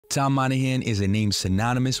Tom Monaghan is a name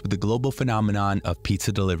synonymous with the global phenomenon of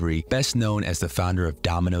pizza delivery, best known as the founder of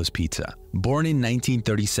Domino's Pizza. Born in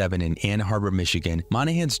 1937 in Ann Arbor, Michigan,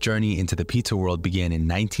 Monaghan's journey into the pizza world began in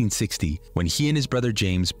 1960 when he and his brother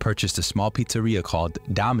James purchased a small pizzeria called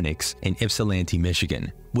Dominic's in Ypsilanti,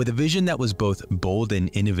 Michigan. With a vision that was both bold and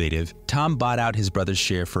innovative, Tom bought out his brother's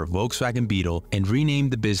share for a Volkswagen Beetle and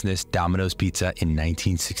renamed the business Domino's Pizza in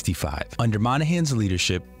 1965. Under Monaghan's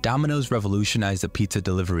leadership, Domino's revolutionized the pizza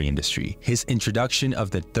delivery industry. His introduction of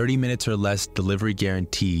the 30 minutes or less delivery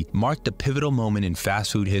guarantee marked a pivotal moment in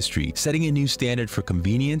fast food history, setting a new standard for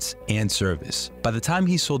convenience and service. By the time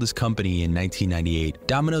he sold his company in 1998,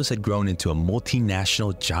 Domino's had grown into a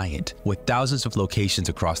multinational giant with thousands of locations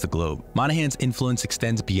across the globe. Monaghan's influence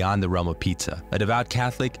extends beyond the realm of pizza. A devout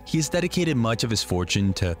Catholic, he has dedicated much of his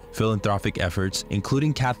fortune to philanthropic efforts,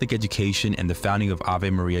 including Catholic education and the founding of Ave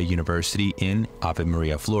María University in Ave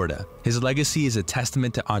María, Florida. His legacy is a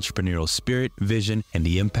testament to entrepreneurial spirit, vision, and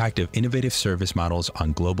the impact of innovative service models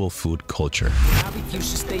on global food culture. I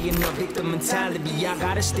refuse to stay in a victim mentality. I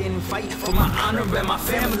gotta stand and fight for my honor and my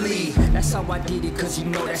family. That's how I did it, cause you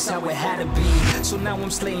know that's how it had to be. So now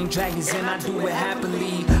I'm slaying dragons and I do it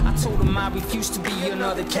happily. I told him I refuse to be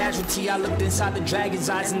another casualty. I looked inside the dragon's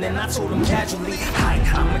eyes and then I told him casually, hi,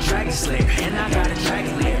 I'm a dragon slayer and I got a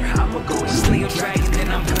dragon lair. I'ma go and slay a dragon, then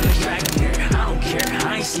I'm gonna drag him there. I don't care,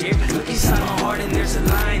 I ain't scared. Look inside my heart and there's a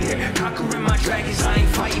line there. Conquering my dragons, I ain't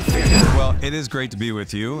fighting fair. Well, it is great to be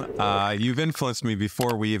with you. You've influenced me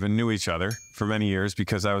before we even knew each other for many years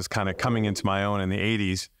because I was kind of coming into my own in the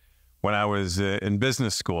 80s when I was in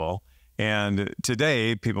business school. And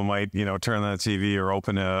today, people might, turn on the TV or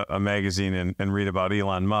open a magazine and read about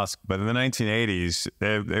Elon Musk. But in the 1980s,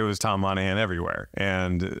 it was Tom Monaghan everywhere.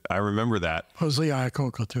 And I remember that. It was Lee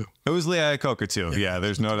Iacocca, too. It was Lee Iacocca, too. Yeah,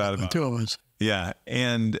 there's no doubt about it. Two of us. Yeah.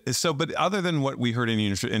 And so, but other than what we heard in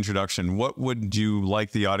your introduction, what would you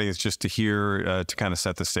like the audience just to hear to kind of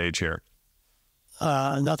set the stage here?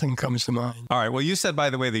 Nothing comes to mind. All right. Well, you said,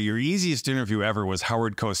 by the way, that your easiest interview ever was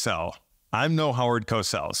Howard Cosell. I'm no Howard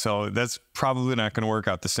Cosell, so that's probably not going to work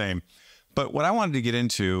out the same. But what I wanted to get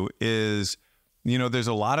into is, there's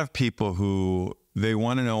a lot of people who they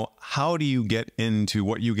want to know, how do you get into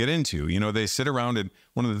what you get into? They sit around, and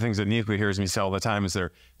one of the things that Nico hears me say all the time is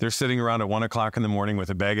they're sitting around at 1 o'clock in the morning with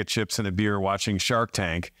a bag of chips and a beer watching Shark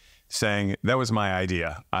Tank saying, that was my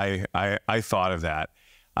idea. I thought of that.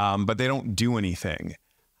 But they don't do anything.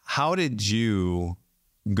 How did you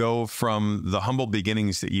go from the humble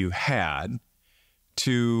beginnings that you had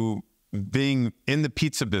to being in the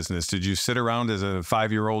pizza business? Did you sit around as a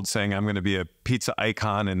 5-year-old saying, I'm going to be a pizza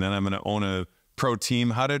icon and then I'm going to own a pro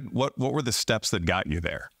team? What were the steps that got you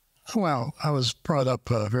there? Well, I was brought up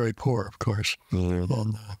very poor, of course,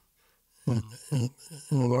 in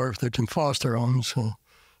Orphanage foster homes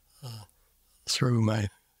through my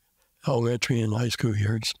elementary and high school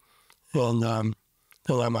years. And then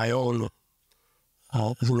on my own,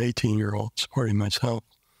 as an 18-year-old, supporting myself.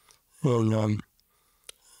 And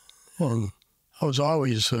I was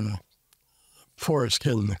always a poorest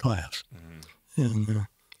kid in the class. Mm-hmm. And, of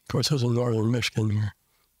course, I was in northern Michigan where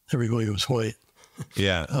everybody was white.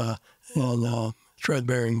 Yeah. And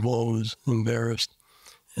thread-bearing clothes, embarrassed.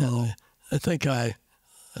 And I think I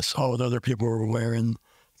saw what other people were wearing,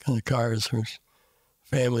 kind of cars or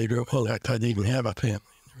family. Well, I didn't even have a family.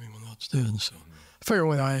 Everyone else did. So I figured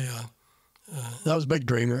when I was a big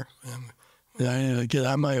dreamer. When I get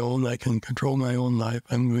on my own, I can control my own life.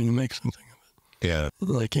 I'm going to make something of it. Yeah.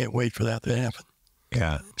 And I can't wait for that to happen.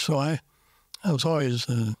 Yeah. So I was always,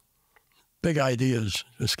 big ideas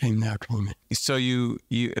just came natural to me. So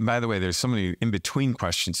and by the way, there's so many in-between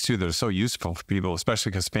questions too that are so useful for people, especially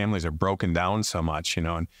because families are broken down so much,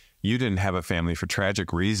 and you didn't have a family for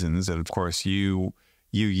tragic reasons. And of course you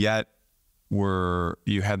had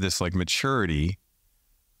this like maturity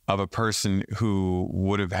of a person who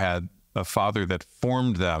would have had a father that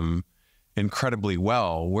formed them incredibly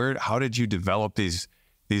well. How did you develop these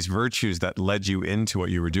virtues that led you into what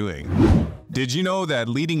you were doing? Did you know that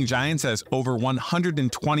Leading Giants has over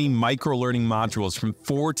 120 micro-learning modules from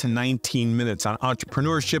 4 to 19 minutes on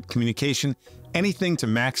entrepreneurship, communication, anything to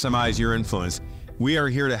maximize your influence? We are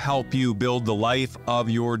here to help you build the life of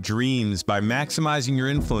your dreams by maximizing your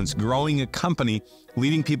influence, growing a company,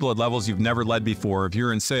 leading people at levels you've never led before. If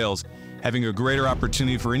you're in sales, having a greater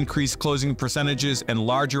opportunity for increased closing percentages and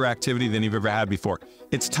larger activity than you've ever had before.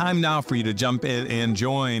 It's time now for you to jump in and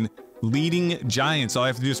join Leading Giants. All you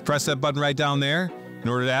have to do is press that button right down there. In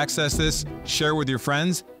order to access this, share with your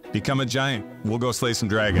friends, become a giant. We'll go slay some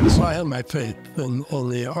dragons. Well, I had my faith. In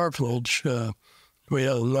the orphanage, we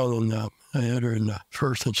had a nun I had her in the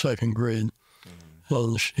 1st and 2nd grade.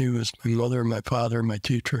 And she was my mother, my father, my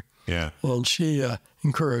teacher. Yeah. And she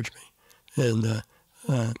encouraged me. And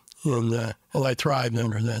I thrived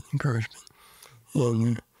under that encouragement.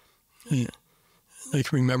 And I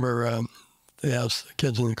can remember they asked the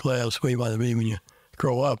kids in the class, what do you want to be when you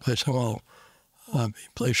grow up? I said, well,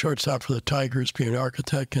 play shortstop for the Tigers, be an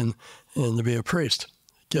architect, and to be a priest.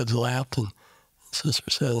 Kids laughed, and sister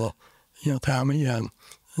said, Tommy, no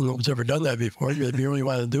one's ever done that before. If you really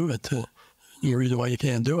want to do it, the reason why you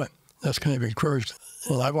can't do it. That's kind of encouraged.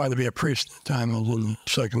 Well, I wanted to be a priest at the time I was in the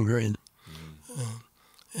second grade.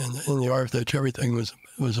 And in the Orphanage, everything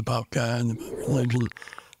was about God, about religion,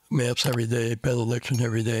 mass every day, benediction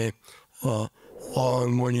every day,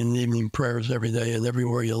 long morning and evening prayers every day, and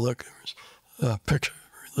everywhere you look, there was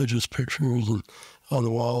religious pictures and on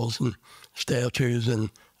the walls and statues, and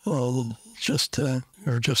just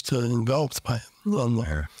enveloped by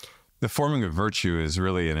it. The forming of virtue is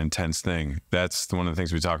really an intense thing. That's one of the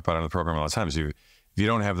things we talk about on the program a lot of times. If you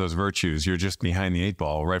don't have those virtues, you're just behind the eight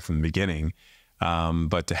ball right from the beginning.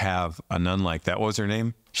 But to have a nun like that, what was her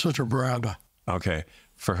name? Sister Barada. Okay.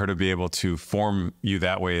 For her to be able to form you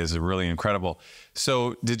that way is really incredible.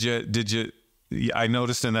 So did you, I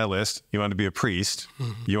noticed in that list, you wanted to be a priest.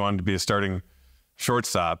 Mm-hmm. You wanted to be a starting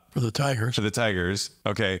shortstop. For the Tigers.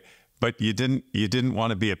 Okay. But you didn't want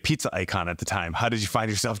to be a pizza icon at the time. How did you find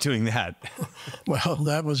yourself doing that? Well,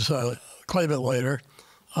 that was quite a bit later.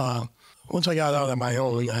 Once I got out on my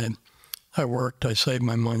own, I worked, I saved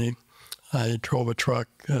my money. I drove a truck,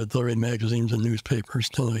 delivering magazines and newspapers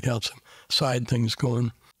until I got some side things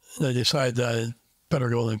going. And I decided that I'd better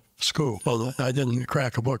go to school. Well, I didn't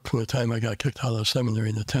crack a book from the time I got kicked out of the seminary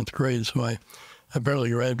in the 10th grade, so I barely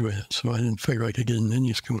graduated, so I didn't figure I could get into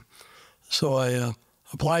any school. So I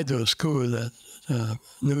applied to a school, that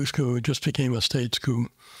new school, it just became a state school.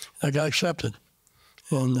 I got accepted,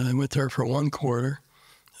 and I went there for 1 quarter.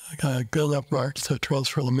 I got a good enough marks to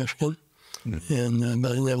transfer to Michigan, but I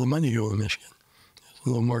didn't have the money to go to Michigan. It was a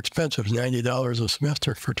little more expensive, $90 a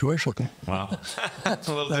semester for tuition. Wow, that's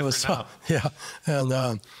a little different now. Yeah,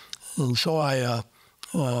 and so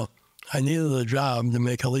I needed a job to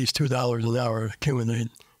make at least $2 an hour to accumulate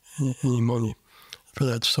any money for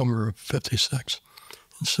that summer of '56.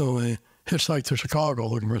 And so I hitchhiked to Chicago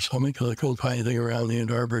looking for something because I couldn't find anything around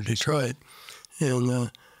Ann Arbor, Detroit. And I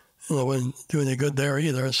wasn't doing any good there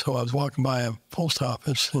either. So I was walking by a post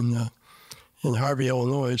office in Harvey,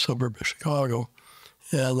 Illinois, a suburb of Chicago,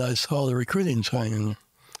 and I saw the recruiting sign in there.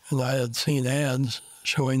 And I had seen ads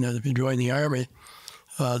showing that if you join the Army,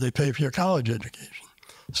 they pay for your college education.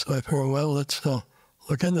 So I figured, well, let's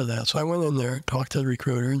look into that. So I went in there, talked to the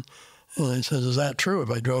recruiter, and I said, is that true?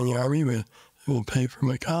 If I join the Army, we'll pay for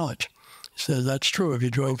my college. He said, that's true. If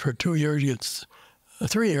you join for 2 years, you get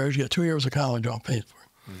 3 years, you get 2 years of college all paid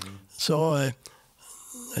for. Mm-hmm. So I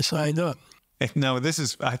signed up. Now, this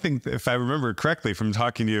is, I think, if I remember correctly from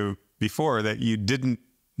talking to you before, that you didn't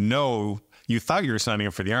know, you thought you were signing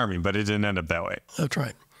up for the Army, but it didn't end up that way. That's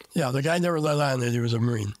right. Yeah, the guy never let on that he was a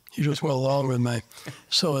Marine. He just went along with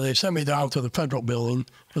so they sent me down to the federal building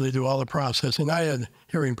where they do all the processing. I had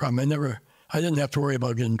hearing problem. I didn't have to worry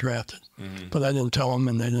about getting drafted, but I didn't tell them,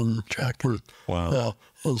 and they didn't check. And, wow.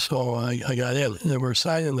 And so I got in. And they were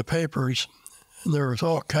signing the papers, and there was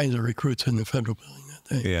all kinds of recruits in the federal building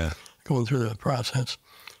that day, going through the process.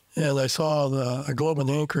 And I saw a globe and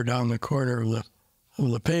anchor down the corner of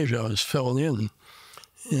the page I was filling in.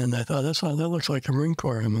 And I thought, that looks like the Marine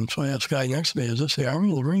Corps. And so I asked the guy next to me, is this the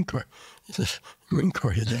Army or the Marine Corps? He says, Marine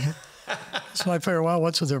Corps, you know. So I figured, well,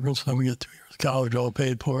 what's the difference? So we get 2 years of college all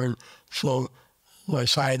paid for. And so I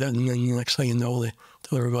signed it, and then the next thing you know, they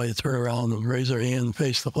tell everybody to turn around and raise their hand and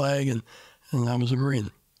face the flag, and I was a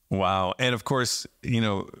Marine. Wow. And of course,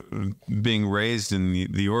 being raised in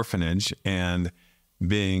the orphanage and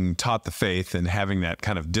being taught the faith and having that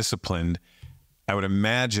kind of discipline, I would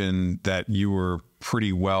imagine that you were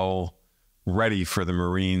pretty well ready for the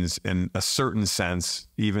Marines in a certain sense,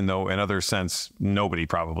 even though in other sense, nobody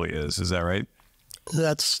probably is. Is that right?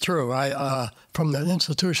 That's true. I from the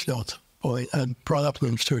institutional point, I brought up in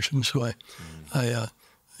an institution, so I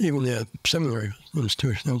even the seminary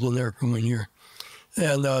institution, I was in there for 1 year.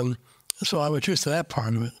 And so I was used to that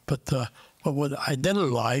part of it. But what I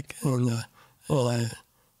didn't like, and I was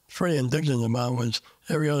pretty indignant about, was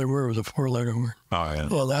every other word was a 4-letter word. Oh, yeah.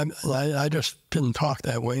 Well, I just didn't talk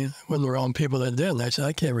that way. I wasn't around people that did. And I said,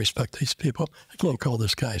 I can't respect these people. I can't call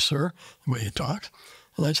this guy sir, the way he talks.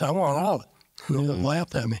 And I said, I want out. And they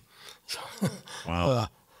laughed at me. So, wow.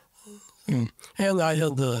 And I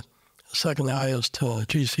had the second highest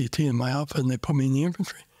GCT in my outfit, and they put me in the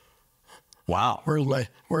infantry. Wow.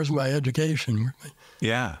 Where's my education?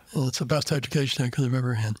 Yeah. Well, it's the best education I could have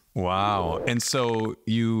ever had. Wow. And so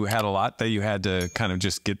you had a lot that you had to kind of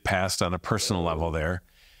just get past on a personal level there.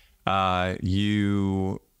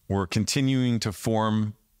 You were continuing to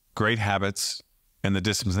form great habits and the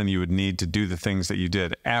discipline you would need to do the things that you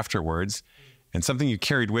did afterwards. And something you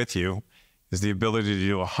carried with you is the ability to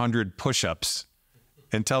do 100 push-ups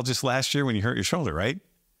until just last year when you hurt your shoulder, right?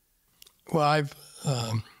 Well,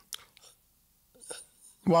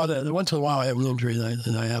 once in a while I have an injury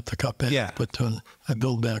that I have to cut back. Yeah. But I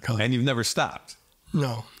build back up. And you've never stopped.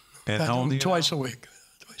 No. And how old are you Twice now? a week.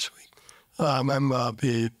 I'm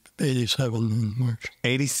be 87 in March.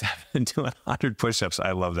 87 to 100 push-ups.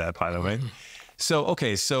 I love that, by the way. So,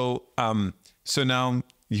 okay. So now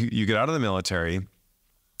you get out of the military,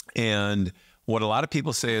 and what a lot of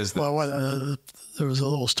people say is that... Well, there was a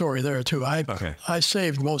little story there, too. I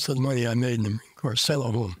saved most of the money I made, and of course, sent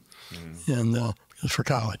it home and for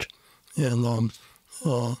college. And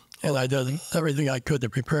I did everything I could to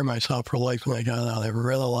prepare myself for life when I got out. I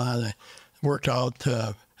read a lot. I worked out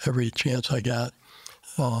every chance I got.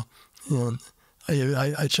 And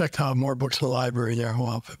I checked out more books in the library there, how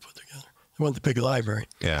I put together. I went to the big library.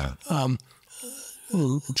 Yeah.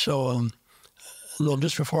 And so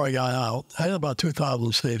just before I got out, I had about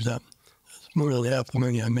 $2,000 saved up. It's more than half the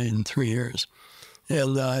money I made in 3 years.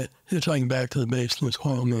 And hitchhiking back to the base, and this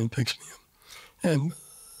oil man picks me up. And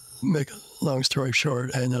make a long story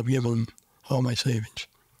short, I ended up giving him all my savings.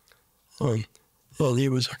 Well, he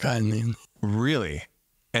was a kind man. Really?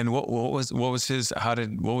 And what was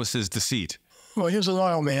his deceit? Well, he was an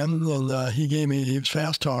oil man, and he was a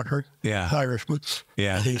fast talker. Yeah. Irishman.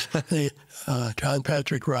 Yeah. John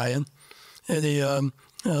Patrick Ryan. And he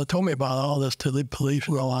told me about all this to the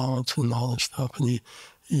pollution allowance and all this stuff. And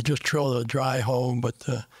he just drilled a dry hole, but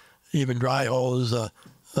even dry holes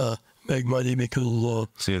make money because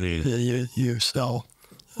you sell.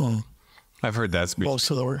 I've heard that. Most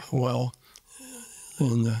of the well.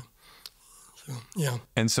 And yeah.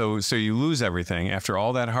 And so you lose everything after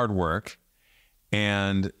all that hard work.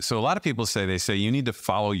 And so a lot of people say you need to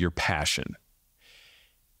follow your passion.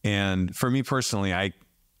 And for me personally, I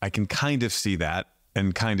can kind of see that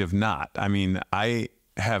and kind of not. I mean, I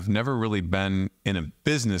have never really been in a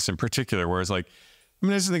business in particular where it's like, I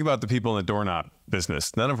just think about the people in the doorknob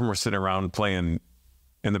business. None of them were sitting around playing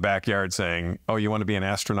in the backyard saying, oh, you want to be an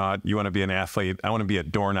astronaut? You want to be an athlete? I want to be a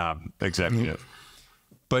doorknob executive.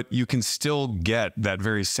 Mm-hmm. But you can still get that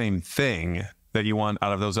very same thing that you want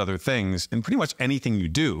out of those other things in pretty much anything you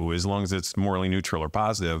do, as long as it's morally neutral or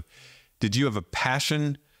positive. Did you have a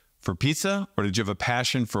passion for pizza, or did you have a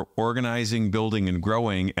passion for organizing, building, and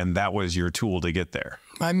growing, and that was your tool to get there?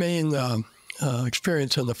 My main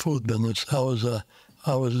experience in the food business, I was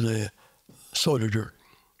a soda jerk.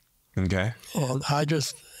 Okay. And I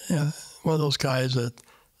just, one of those guys that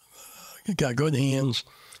got good hands,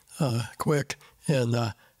 quick, and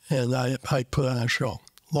I put on a show.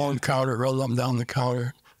 Long counter, run them down the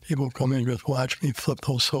counter. People come in and just watch me flip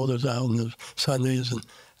those sodas out on the Sundays, and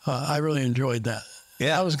I really enjoyed that.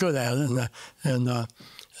 Yeah, I was good at it, and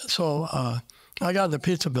so I got in the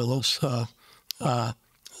pizza business. There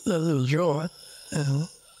was Joe, and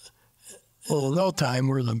in no time,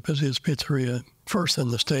 we're the busiest pizzeria, first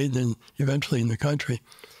in the state and eventually in the country,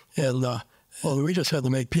 and we just had to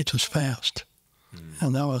make pizzas fast,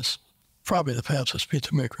 and that was probably the fastest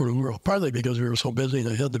pizza maker in the world. Partly because we were so busy and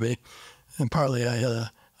I had to be, and partly I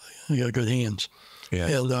got good hands. Yeah.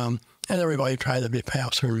 And everybody tried to be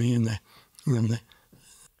faster than me, and they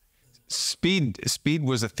Speed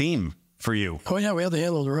was a theme for you. Oh, yeah, we had to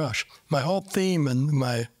handle the rush. My whole theme in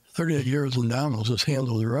my 38 years in Domino's was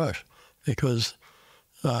handle the rush, because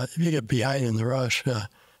if you get behind in the rush,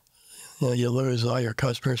 you lose all your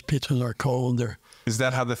customers. Pizzas are cold. Is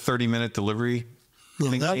that how the 30-minute delivery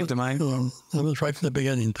thing came to mind? That was right from the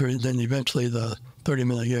beginning, then eventually the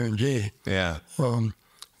 30-minute guarantee. Yeah.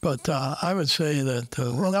 But I would say that,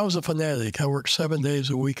 I was a fanatic. I worked 7 days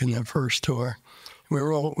a week in that first tour. We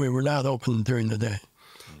were not open during the day.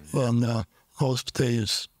 And those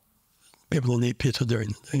days, people didn't eat pizza during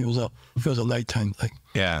the day. It was a nighttime thing.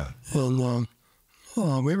 Yeah. And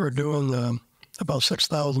we were doing about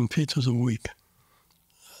 6,000 pizzas a week.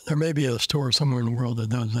 There may be a store somewhere in the world that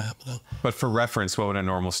does that. But for reference, what would a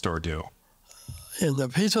normal store do? In the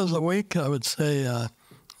pizzas a week, I would say,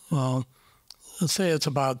 let's say it's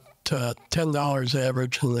about $10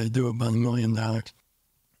 average, and they do about $1 million.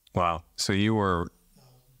 Wow. So you were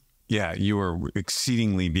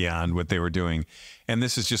exceedingly beyond what they were doing. And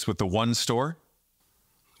this is just with the one store?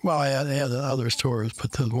 Well, I had other stores,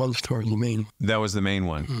 but the one store is the main. That was the main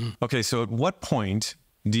one. Mm-hmm. Okay, so at what point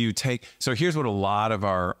do you take, so here's what a lot of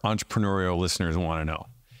our entrepreneurial listeners want to know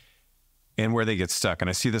and where they get stuck. And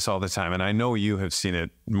I see this all the time. And I know you have seen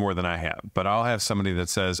it more than I have, but I'll have somebody that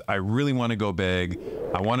says, I really want to go big.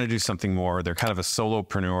 I want to do something more. They're kind of a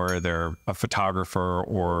solopreneur. They're a photographer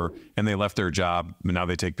and they left their job and now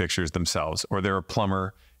they take pictures themselves, or they're a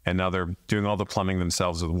plumber and now they're doing all the plumbing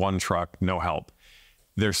themselves with one truck, no help.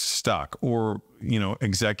 They're stuck, or, you know,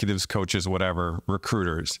 executives, coaches, whatever,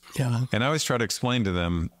 recruiters. Yeah. And I always try to explain to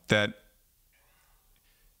them that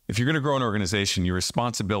if you're going to grow an organization, your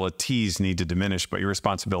responsibilities need to diminish, but your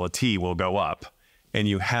responsibility will go up. And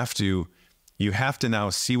you have to now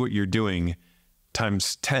see what you're doing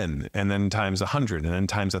times 10, and then times 100, and then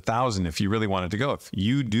times 1,000 if you really want it to go. If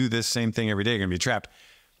you do this same thing every day, you're going to be trapped.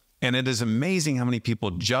 And it is amazing how many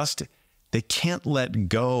people they can't let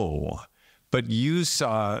go. But you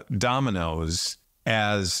saw Domino's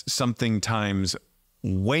as something times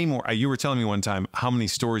way more. You were telling me one time how many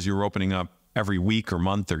stores you were opening up every week or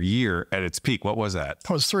month or year at its peak. What was that? It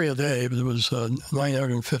was 3 a day, but it was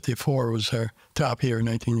 954 was our top year in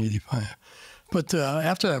 1985. But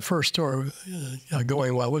after that first store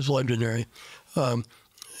going well, it was legendary.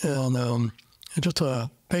 Just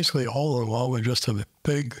basically all in all was just a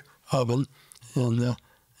big oven and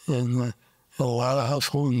a lot of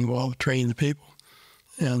hustle and well-trained people.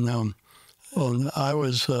 And I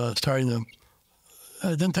was starting to,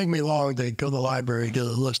 it didn't take me long to go to the library, get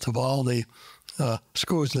a list of all the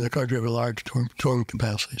schools in the country with large dorm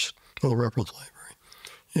capacities, to the reference library.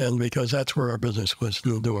 And because that's where our business was,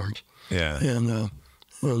 in the dorms. Yeah. And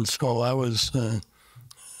so I was, there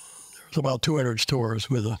was about 200 stores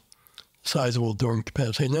with a sizable dorm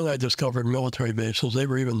capacity. And then I discovered military bases. They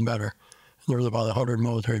were even better. There was about 100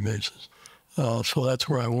 military bases. So that's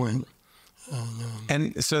where I went.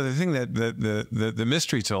 And so the thing that the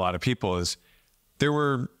mystery to a lot of people is there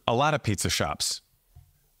were a lot of pizza shops,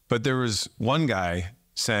 but there was one guy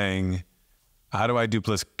saying, how do I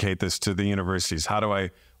duplicate this to the universities? How do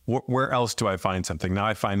where else do I find something? Now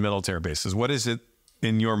I find military bases. What is it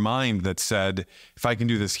in your mind that said, if I can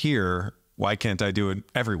do this here, why can't I do it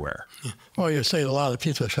everywhere? Well, you say a lot of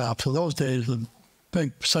pizza shops. In those days, the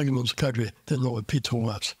big segments of the country didn't know what pizza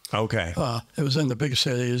was. Okay. It was in the big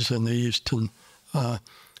cities in the East. And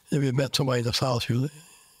if you met somebody in the South, you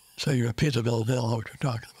say you're a pizza bill, they don't know what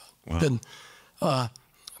you're talking about. Wow.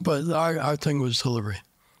 But our thing was delivery.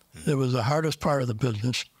 It was the hardest part of the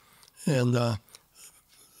business. And the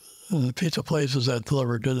pizza places that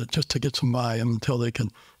delivered did it just to get some by until they could,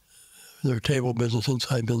 their table business,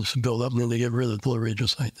 inside business build up, and then they get rid of delivery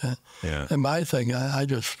just like that. Yeah. And my thing, I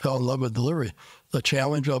just fell in love with delivery. The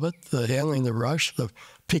challenge of it, the handling, the rush, the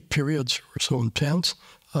peak periods were so intense.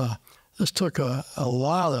 This took a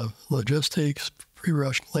lot of logistics,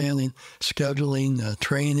 pre-rush planning, scheduling,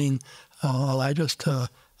 training. I just,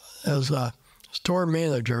 as a store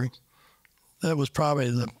manager, that was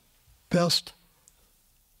probably the best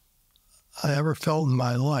I ever felt in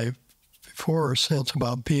my life, before or since,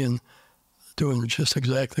 about doing just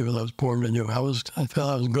exactly what I was born to do. I felt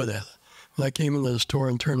I was good at it. When I came into the store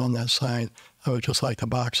and turned on that sign, I was just like the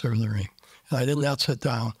boxer in the ring. And I did not sit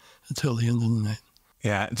down until the end of the night.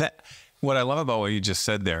 Yeah, what I love about what you just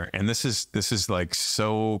said there, and this is like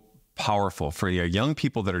so powerful for young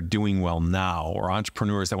people that are doing well now, or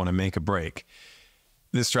entrepreneurs that want to make a break.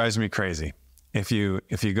 This drives me crazy. If you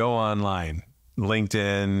go online,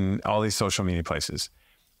 LinkedIn, all these social media places,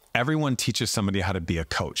 everyone teaches somebody how to be a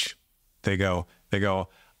coach. They go,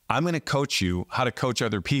 I'm going to coach you how to coach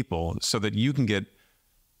other people so that you can get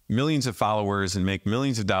millions of followers and make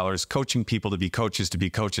millions of dollars coaching people to be coaches to be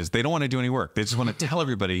coaches. They don't want to do any work. They just want to tell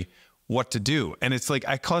everybody what to do. And it's like,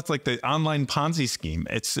 I call it like the online Ponzi scheme.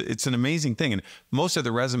 It's an amazing thing. And most of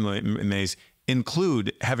the resumes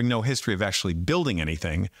include having no history of actually building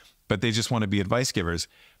anything, but they just want to be advice givers.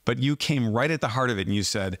 But you came right at the heart of it and you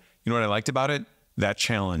said, you know what I liked about it? That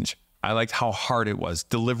challenge. I liked how hard it was.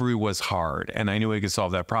 Delivery was hard, and I knew I could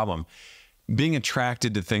solve that problem. Being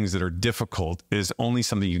attracted to things that are difficult is only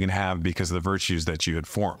something you can have because of the virtues that you had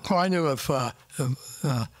formed. Well, I knew if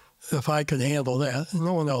I could handle that, and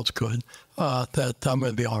no one else could, that I'm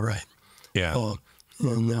going to be all right. Yeah.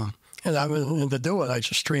 And to do it, I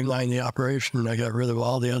just streamlined the operation. I got rid of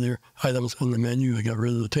all the other items on the menu. I got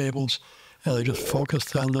rid of the tables, and I just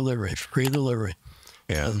focused on delivery, free delivery.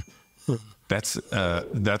 Yeah.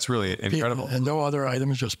 That's really incredible. And no other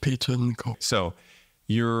items, just pizza and Coke. So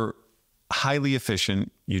you're highly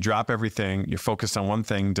efficient. You drop everything. You're focused on one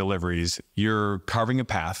thing, deliveries. You're carving a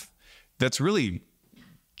path that's really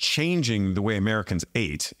changing the way Americans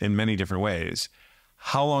ate in many different ways.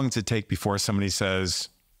 How long does it take before somebody says,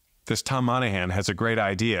 this Tom Monaghan has a great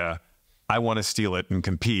idea. I want to steal it and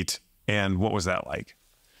compete. And what was that like?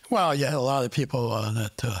 Well, you had a lot of people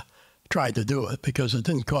that tried to do it because it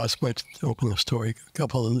didn't cost much to open a store. A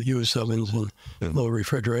couple of used ovens and a little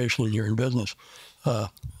refrigeration, and you're in business.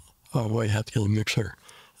 Well, you have to get a mixer.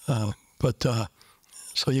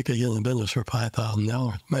 So you could get in the business for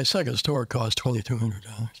 $5,000. My second store cost $2,200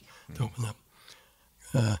 to open up.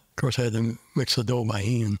 Of course, I had to mix the dough by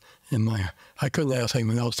hand. I couldn't ask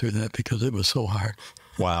anyone else to do that because it was so hard.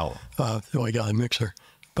 Wow. So I got a mixer.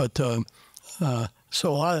 But so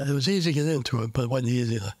it was easy to get into it, but it wasn't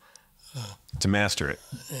easy to master it.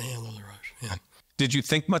 Handle the rush, yeah. Did you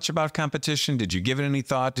think much about competition? Did you give it any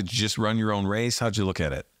thought? Did you just run your own race? How'd you look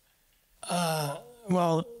at it?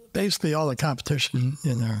 Well, basically all the competition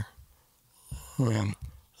in there,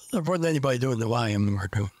 there wasn't anybody doing the volume we were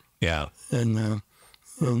doing. Yeah. And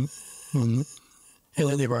in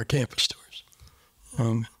any of our campus stores.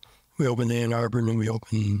 We opened Ann Arbor and then we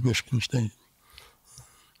opened Michigan State.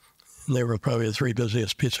 And they were probably the three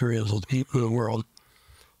busiest pizzerias in the world.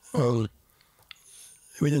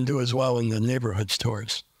 We didn't do as well in the neighborhood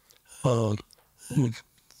stores because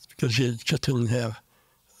you just didn't have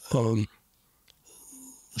the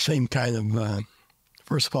same kind of,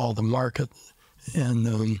 first of all, the market and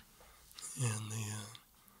the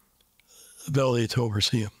ability to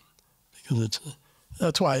oversee them. Because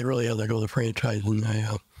that's why I really had to go to franchising.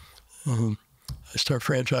 I started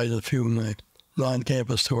franchising a few of my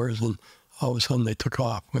non-campus stores, and all of a sudden they took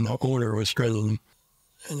off when the owner was running them.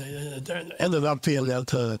 And it ended up being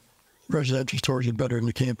that residential stores are better than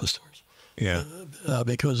the campus stores. Yeah.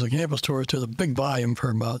 Because the campus stores do the big volume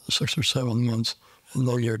for about 6 or 7 months, and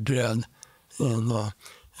then you're dead. And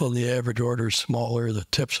the average order is smaller, the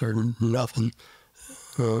tips are nothing.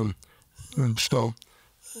 And so,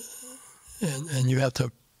 and you have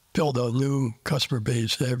to build a new customer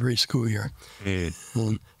base every school year. And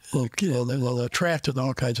they're attracted to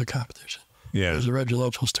all kinds of competition. Yeah. As a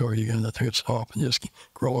residential store, you got to think it's off and just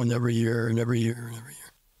growing every year and every year and every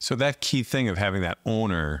year. So that key thing of having that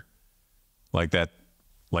owner, like that,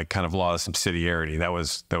 like kind of law of subsidiarity, that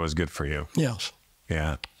was good for you. Yes.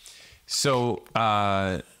 Yeah. So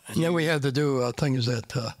and then we had to do things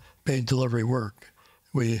that made delivery work.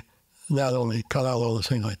 We not only cut out all the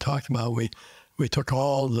things I talked about, we took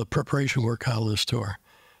all the preparation work out of the store,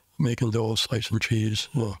 making dough, slicing cheese,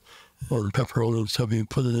 and pepperoni and stuff. We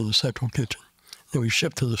put it in the central kitchen. And we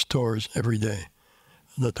shipped to the stores every day,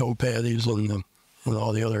 the dough patties and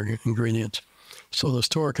all the other ingredients. So the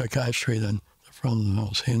store could concentrate on the front of the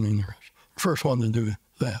house, handling the rush. First one to do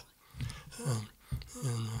that.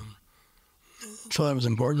 So that was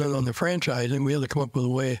important. And on the franchising, we had to come up with a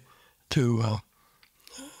way to,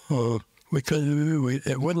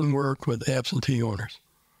 it wouldn't work with absentee owners.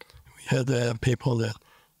 We had to have people that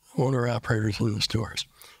owner-operators in the stores.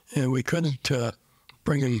 And we couldn't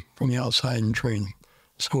bring them from the outside and train them.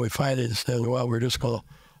 So we finally said, well, we're just going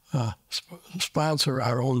to sponsor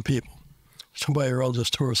our own people. Somebody runs a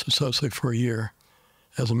store successfully for a year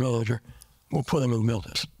as a manager, we'll put them in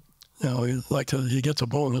business. Now, he gets a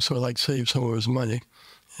bonus, so like save some of his money.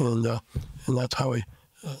 And that's how we,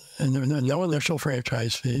 and no initial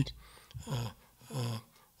franchise fee.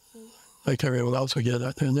 Like everyone else would get,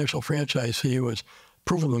 the initial franchise fee was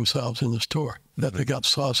proving themselves in the store, that they got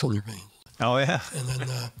sauce on their veins. Oh, yeah. And then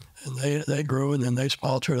and they grew, and then they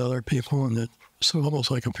sponsored other people, and it's almost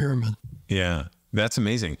like a pyramid. Yeah, that's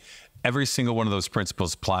amazing. Every single one of those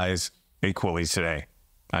principles applies equally today.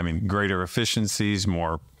 I mean, greater efficiencies,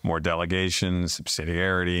 more delegation,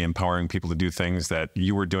 subsidiarity, empowering people to do things that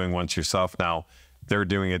you were doing once yourself. Now they're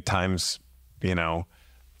doing it times,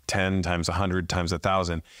 10 times 100 times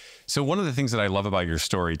 1,000. So one of the things that I love about your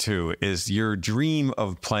story too is your dream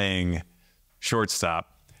of playing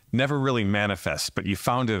shortstop never really manifests, but you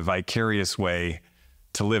found a vicarious way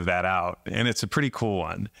to live that out. And it's a pretty cool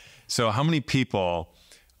one. So how many people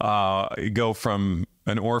go from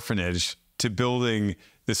an orphanage to building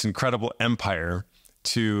this incredible empire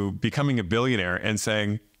to becoming a billionaire and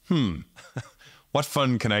saying, what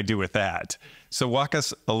fun can I do with that? So walk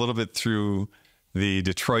us a little bit through the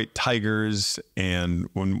Detroit Tigers and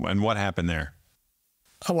what happened there.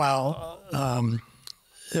 Well,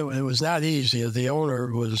 it was not easy. The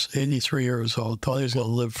owner was 83 years old, thought he was going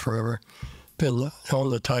to live forever. Been on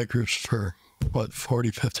the Tigers for,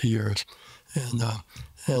 40, 50 years. And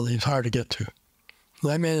he's hard to get to.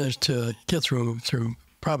 And I managed to get through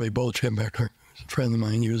probably Bo Chimbecker, a friend of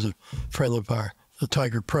mine. He was a friend of the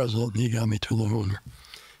Tiger president, and he got me to the owner.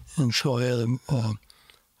 And so I had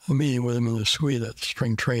a meeting with him in the suite at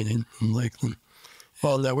spring training in Lakeland.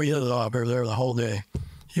 Well, we hit it off. We were there the whole day.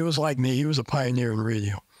 He was like me. He was a pioneer in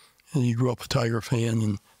radio. And he grew up a Tiger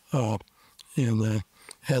fan. And and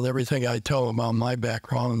everything I tell him about my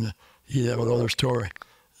background, he'd have another story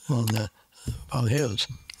about his.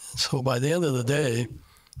 So by the end of the day,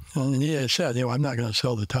 and he had said, I'm not going to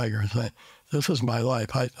sell the Tigers. This is my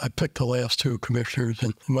life. I picked the last two commissioners,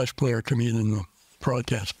 and much clearer to me than the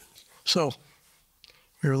broadcast. So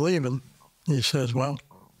we were leaving. He says, well,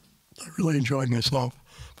 I really enjoyed myself.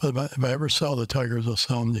 But if I ever sell the Tigers, I'll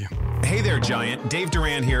sell them to you. Hey there, Giant. Dave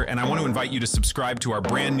Duran here, and I want to invite you to subscribe to our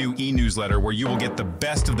brand new e-newsletter where you will get the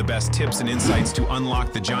best of the best tips and insights to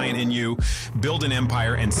unlock the giant in you, build an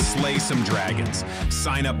empire, and slay some dragons.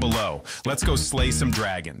 Sign up below. Let's go slay some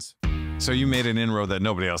dragons. So you made an inroad that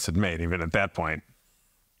nobody else had made, even at that point.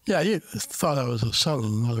 Yeah, he thought I was a son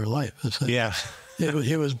in another life. Yeah.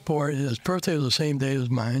 He was born, his birthday was the same day as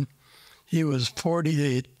mine. He was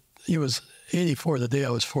 48. He was 84 the day I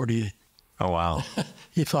was 48. Oh, wow.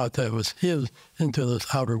 He thought he was into this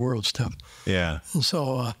outer world stuff. Yeah. And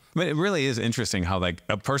so. But it really is interesting how, like,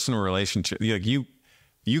 a personal relationship, like you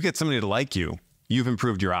get somebody to like you, you've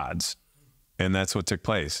improved your odds. And that's what took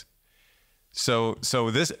place. So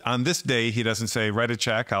on this day, he doesn't say, write a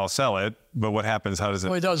check, I'll sell it. But what happens? How does it?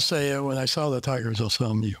 Well, he does say, when I sell the Tigers, I'll sell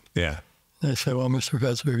them to you. Yeah. And I said, well, Mr.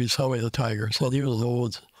 Fetzer, if you sell me the Tigers, well, he was an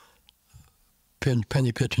old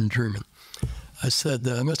penny pitching German. I said,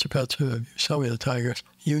 Mr. Fetzer, if you sell me the Tigers,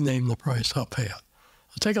 you name the price, I'll pay it.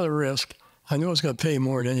 I'm taking a risk. I knew I was going to pay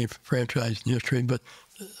more than any franchise in history, but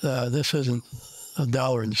this isn't a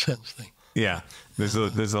dollar and cents thing. Yeah, there's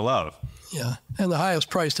a love. Yeah, and the highest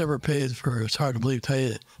price ever paid for, it's hard to believe,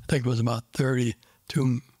 I think it was about $32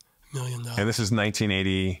 million. And this is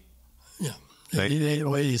 1980? Yeah,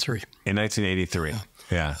 83. In 1983,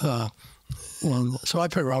 yeah. And so I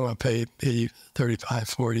figured I'm going to pay 80, 35,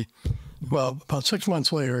 40. Well, about 6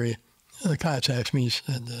 months later, he contacts me. He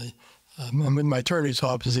said, I'm in my attorney's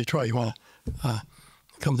office. He tried, you want to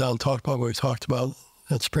come down and talk about what we talked about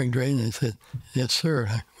at spring training? And I said, yes, sir.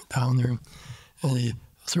 I went down there, and he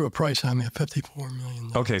threw a price on me at $54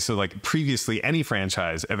 million. Okay, so like previously any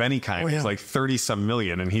franchise of any kind was like 30-some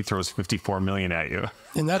million, and he throws $54 million at you.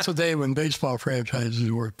 And that's a day when baseball franchises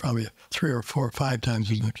were probably 3 or 4 or 5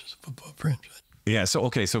 times as much as a football franchise. Yeah, so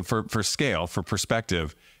okay, so for scale, for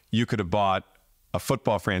perspective, you could have bought a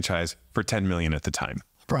football franchise for $10 million at the time.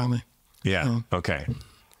 Probably. Yeah, okay.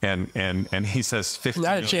 And he says 50 And I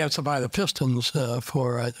had a million. chance to buy the Pistons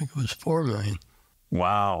for, I think it was $4 million.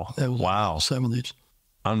 Wow. That was Wow. In the 70s.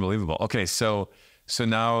 Unbelievable. Okay, so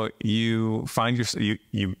now you find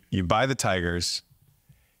you buy the Tigers,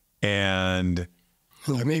 and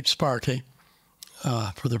I meet Sparky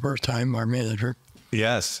for the first time, our manager.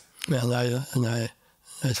 yes, And I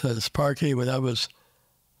said, Sparky, when I was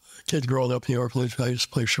a kid growing up in the orphanage, I used to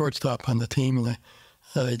play shortstop on the team, and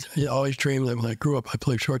I always dreamed that when I grew up, I'd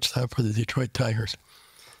play shortstop for the Detroit Tigers.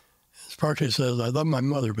 Sparky says, I love my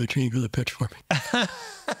mother, but she ain't going to pitch for me.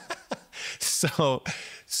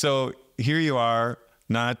 So here you are,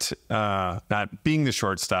 not being the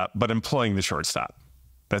shortstop, but employing the shortstop.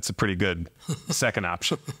 That's a pretty good second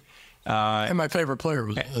option. And my favorite player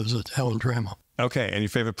was Helen Trammell. Okay, and your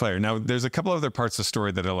favorite player. Now, there's a couple other parts of the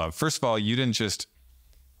story that I love. First of all, you didn't just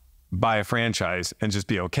buy a franchise and just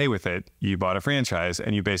be okay with it. You bought a franchise,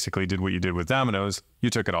 and you basically did what you did with Domino's. You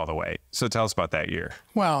took it all the way. So tell us about that year.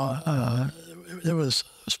 Well, it was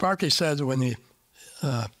Sparky said that when he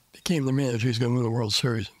became the manager, he's going to win the World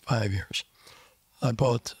Series in 5 years. I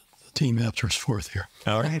bought the team after his 4th year.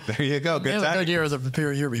 All right, there you go. Good He had time. a good year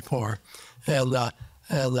the year before. And I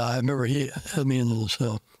remember he had me in his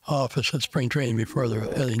office at spring training before they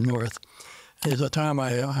were heading north. And at the time,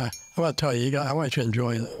 I want to tell you, I want you to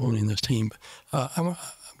enjoy owning this team. I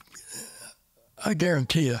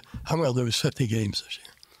guarantee you, I'm going to lose 50 games this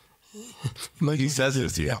year. He says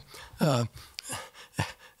this to you. Yeah.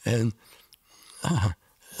 And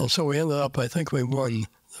so we ended up, I think we won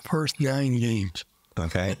the first 9 games.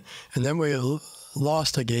 Okay. And then we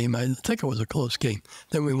lost a game. I think it was a close game.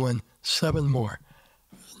 Then we won 7 more,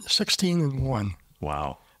 16-1.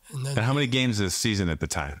 Wow. And then And how many games this season at the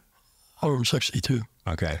time? 162.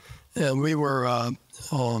 Okay. And we were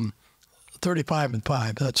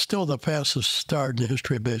 35-5. That's still the fastest start in the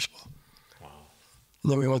history of baseball. Wow.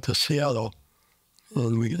 And then we went to Seattle,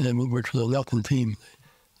 which was a nothing team.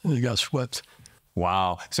 We got swept.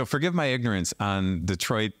 Wow. So forgive my ignorance on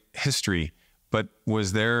Detroit history, but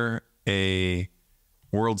was there a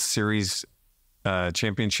World Series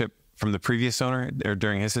championship from the previous owner or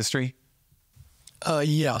during his history?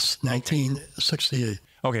 Yes, 1968.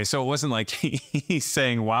 Okay, so it wasn't like he's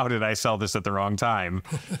saying, wow, did I sell this at the wrong time?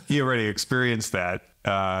 He already experienced that,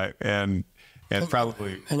 and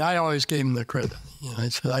probably... And I always gave him the credit. You know, I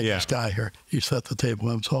said, I just got here. He set the table.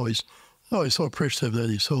 I was always Oh, he's so appreciative that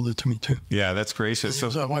he sold it to me too. Yeah, that's gracious. He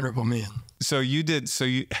was a wonderful man. So you did. So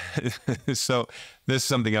you. So this is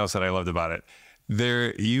something else that I loved about it.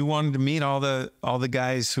 There, you wanted to meet all the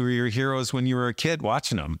guys who were your heroes when you were a kid,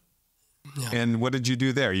 watching them. Yeah. And what did you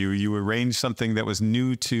do there? You arranged something that was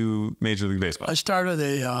new to Major League Baseball. I started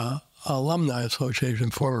a alumni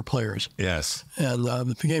association, former players. Yes. And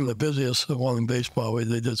it became the busiest one in baseball. They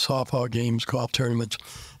did softball games, golf tournaments,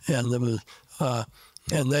 and it was,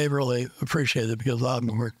 and they really appreciated it because a lot of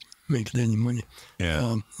them weren't making any money.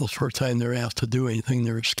 Yeah. The first time they were asked to do anything,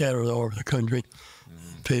 they were scattered all over the country,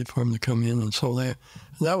 paid for them to come in, and so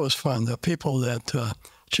that was fun. The people that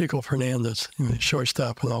Chico Fernandez,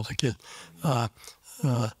 shortstop when I was a kid,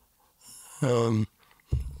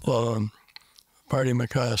 Barty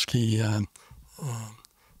McCoskey,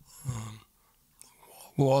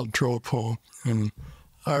 Walt Dropo, and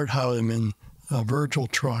Art Howdeman, Virgil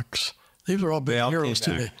Trucks. These were all big heroes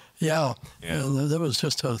to me. Yeah. And that was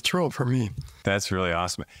just a thrill for me. That's really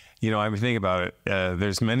awesome. I mean, think about it.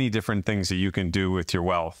 There's many different things that you can do with your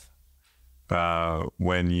wealth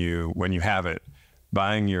when you have it.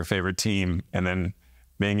 Buying your favorite team and then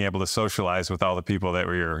being able to socialize with all the people that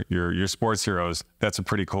were your sports heroes. That's a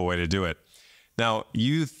pretty cool way to do it. Now,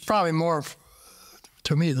 probably more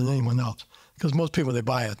to me than anyone else, because most people, they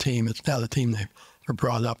buy a team. It's not a team they were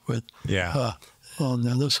brought up with. Yeah. And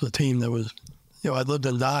this is a team that was, I lived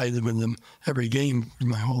and died with them every game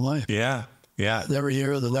my whole life. Yeah, yeah. And every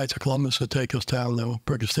year, the Knights of Columbus would take us down to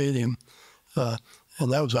Bricka Stadium, and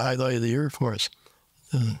that was the highlight of the year for us,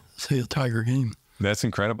 to see a Tiger game. That's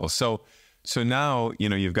incredible. So now,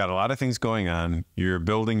 you've got a lot of things going on. You're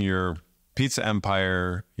building your pizza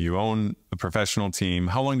empire. You own a professional team.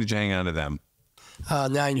 How long did you hang on to them?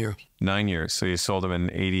 9 years. 9 years. So you sold them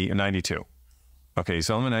in 92. Okay, you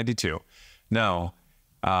sold them in 92. Now,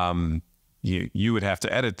 you would have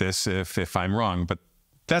to edit this if I'm wrong, but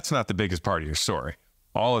that's not the biggest part of your story.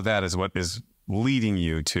 All of that is what is leading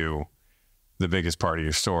you to the biggest part of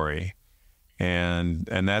your story. And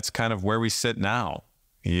that's kind of where we sit now.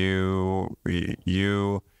 You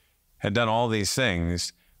had done all these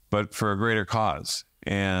things, but for a greater cause.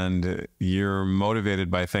 And you're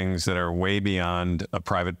motivated by things that are way beyond a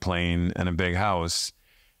private plane and a big house.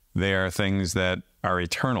 They are things that are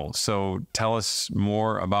eternal. So tell us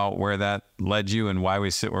more about where that led you and why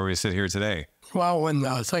we sit where we sit here today. Well, when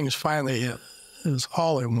things finally hit, it was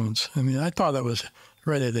all at once. I mean, I thought I was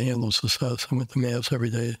ready to handle success. I went to Mass every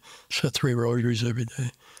day, said 3 rosaries every day,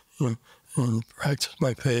 and practiced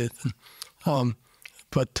my faith. And,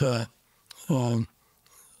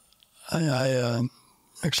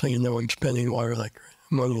 next thing you know, I'm spending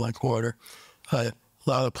money like water. A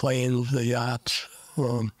lot of planes, the yachts,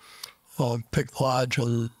 picked lodge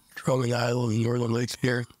on Drummond Island in Northern Lake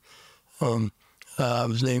here. I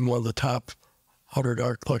was named one of the top 100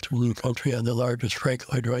 art collectors in the country. I had the largest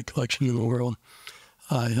Frank Lloyd Wright collection in the world.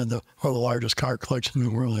 I had one of the largest car collections in the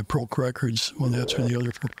world. I broke records one after the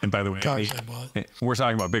other for and by the way, cars I bought. We're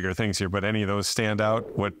talking about bigger things here, but any of those stand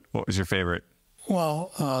out? What was your favorite?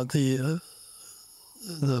 Well, the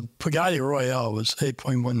Pagani Royale was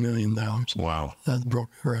 $8.1 million. Wow. That broke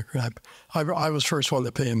the record. I was the first one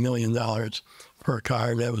to pay $1 million for a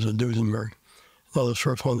car, and that was a Duesenberg. I was the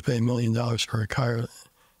first one to pay $1 million for a car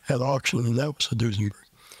at auction, and that was a Duesenberg.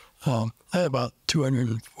 I had about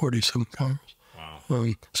 240-some cars.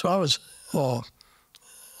 Wow. So I was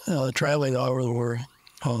traveling all over the world.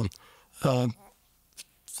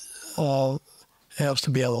 All asked to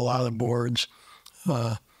be on a lot of boards.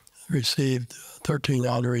 Received 13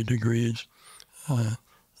 honorary degrees.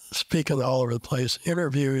 Speaking all over the place.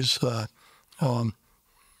 Interviews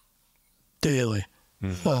daily.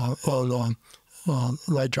 And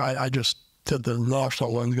I just did the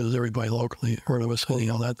national one because everybody locally heard I was sending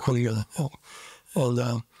all that money to help.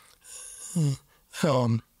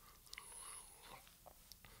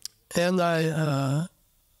 And I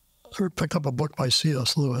picked up a book by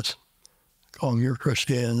C.S. Lewis called Mere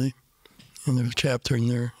Christianity. And there's a chapter in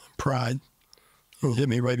there, Pride. And it hit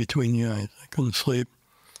me right between the eyes. I couldn't sleep.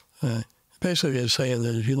 Basically, it's saying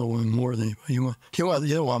that if you don't want more than anybody,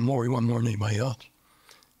 you don't want more, you want more than anybody else.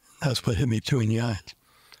 That's what hit me between the eyes.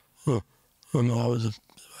 When I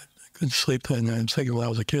couldn't sleep that night. I was thinking when I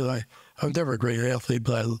was a kid, I was never a great athlete,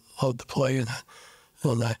 but I loved to play. And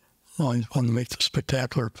I always wanted to make the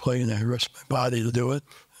spectacular play, and I risked my body to do it.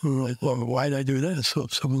 And why did I do that? So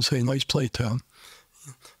someone would say, nice play, Tom.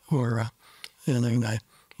 And then I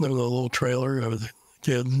lived in a little trailer. I was a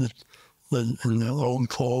kid that lived in old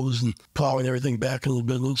clothes and plowing everything back in the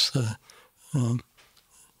business.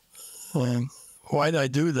 Why did I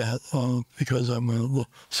do that? Because I'm going to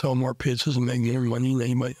sell more pizzas and make more money than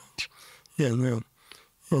anybody else. So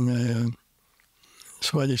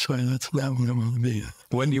I decided that's not what I want to be.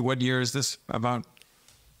 What year is this about?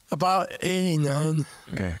 About 89.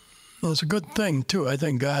 Okay. Well, it's a good thing, too. I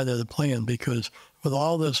think God had a plan because with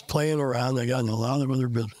all this playing around, I got in a lot of other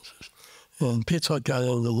businesses. And Pizza Hut got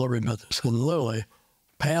into the delivery business and literally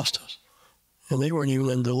passed us. And they weren't even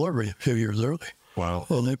in delivery a few years early. Wow.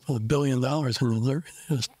 And they put $1 billion in delivery.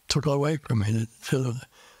 They just took it away from me. They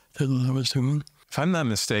did what I was doing. If I'm not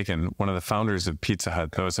mistaken, one of the founders of Pizza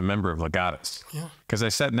Hut was a member of Legatus. Yeah. Because I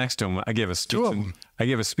sat next to him. I gave a speech. I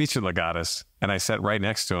gave a speech at Legatus, and I sat right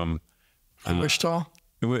next to him. In Wichita?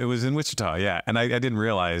 It was in Wichita, yeah. And I didn't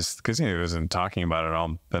realize, because he wasn't talking about it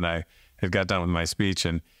all, but I had got done with my speech,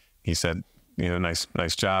 and he said, nice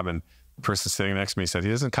job. And the person sitting next to me said, he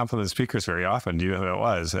doesn't compliment the speakers very often. Do you know who it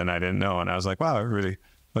was? And I didn't know. And I was like, wow, everybody,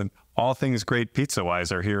 but all things great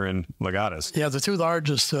pizza-wise are here in Legatus. Yeah, the two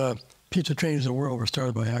largest pizza chains in the world were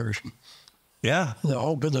started by Irishmen. Yeah. The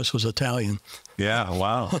whole business was Italian. Yeah,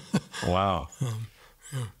 wow. Wow.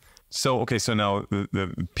 So, okay, so now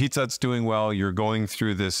the Pizza Hut's doing well. You're going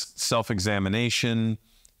through this self-examination.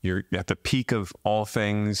 You're at the peak of all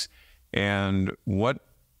things. And what?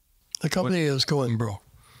 The company is going broke.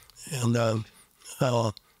 And I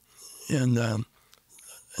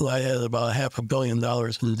had about $500 million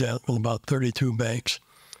in debt with about 32 banks,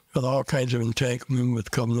 with all kinds of entanglement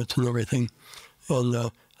with covenants and everything. And I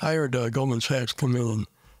hired Goldman Sachs come in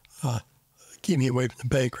and keep me away from the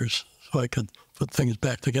bankers so I could put things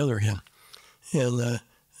back together again. And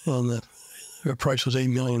the price was $8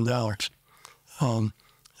 million.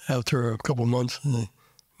 After a couple of months, they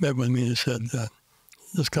met with me and said,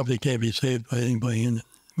 this company can't be saved by anybody in it.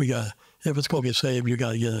 If it's going to be saved, you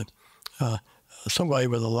got to get somebody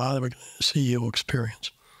with a lot of CEO experience.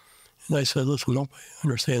 And I said, listen, nobody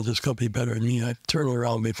understands this company better than me. I've turned it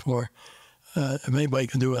around before. If anybody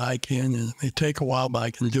can do it, I can. And it may take a while, but I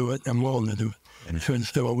can do it. I'm willing to do it. And they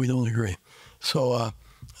said, well, we don't agree. So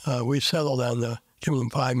we settled on giving them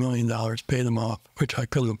 $5 million, paid them off, which I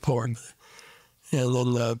couldn't afford. And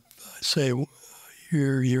then say a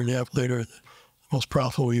year and a half later, the most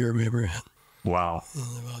profitable year we ever had. Wow.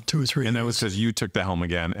 About 2 or 3 And that years. was because you took the helm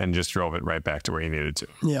again and just drove it right back to where you needed to.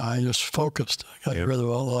 Yeah, I just focused. I got rid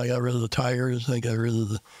of I got rid of the tires. I got rid of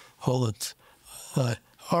the whole. I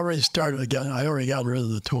already started again. I already got rid of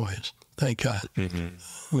the toys. Thank God. Mm-hmm.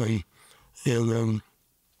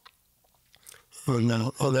 And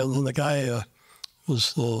then the guy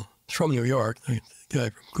was from New York. The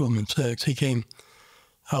guy from Goldman Sachs. He came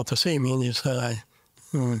out to see me, and he said,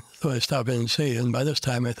 so I stopped in and see. And by this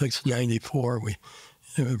time, I think it's '94. We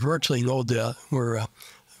virtually no debt. We're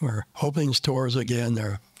opening stores again.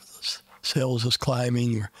 Our sales is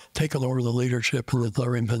climbing. We're taking over the leadership in the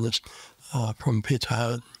delivery business from Pizza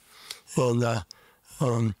Hut. And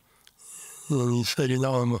he said,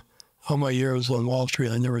 all my years on Wall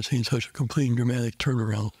Street, I've never seen such a complete and dramatic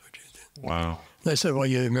turnaround. Wow. And I said, well,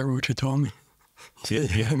 you remember what you told me?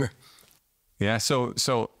 Yeah. Yeah. So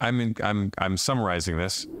I'm summarizing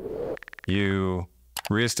this. You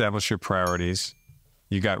reestablish your priorities.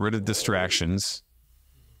 You got rid of distractions,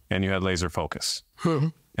 and you had laser focus. Mm-hmm.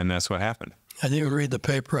 And that's what happened. I didn't even read the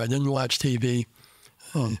paper. I didn't watch TV.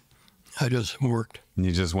 I just worked. And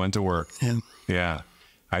you just went to work. And yeah.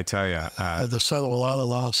 I tell you. I had to settle a lot of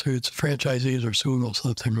lawsuits. Franchisees are suing us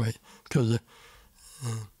left and right because.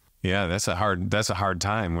 Yeah, that's a hard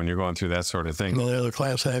time when you're going through that sort of thing. They had a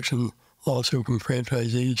class action lawsuit from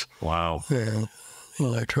franchisees. Wow.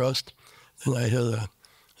 I trust. And I had a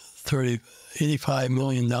 $85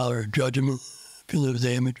 million judgment punitive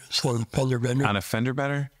damages on a fender bender. On a fender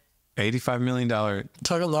bender? $85 million?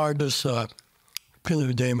 Second largest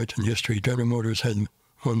punitive damage in history. General Motors had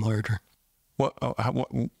one larger.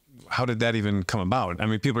 How did that even come about? I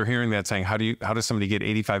mean, people are hearing that saying, how does somebody get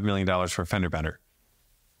 $85 million for a fender bender?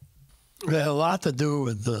 It had a lot to do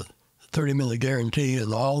with the 30-minute guarantee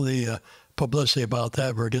and all the publicity about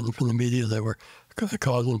that we're getting from the media that were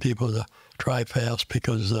causing people to try fast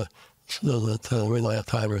because we don't have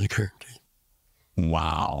time for the guarantee.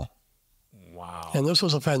 Wow. Wow. And this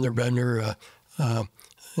was a fender bender, and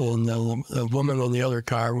the woman in the other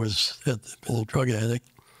car was a drug addict.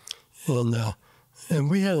 And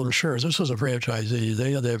we had insurance. This was a franchisee.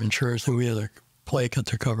 They had to have insurance, and we had a blanket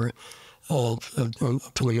to cover it. Up to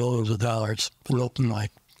the millions of dollars, but nothing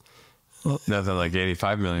like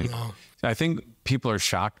 $85 million. No. I think people are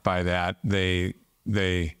shocked by that. That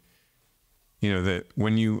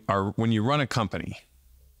when you run a company,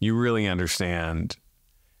 you really understand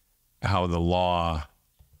how the law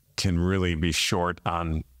can really be short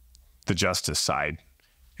on the justice side,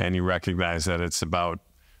 and you recognize that it's about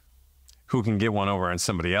who can get one over on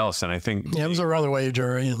somebody else. And I think it was a runaway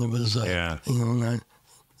jury, and it was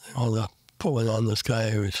all the pulling on this guy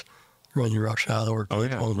who was running rush hour.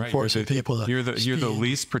 Forcing people. You're the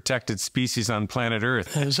least protected species on planet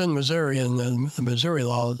Earth. It was in Missouri, and the Missouri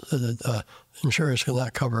law that insurance could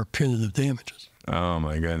not cover punitive damages. Oh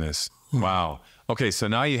my goodness! Wow. Okay, so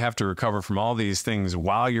now you have to recover from all these things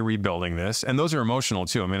while you're rebuilding this, and those are emotional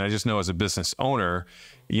too. I mean, I just know as a business owner,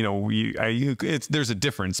 there's a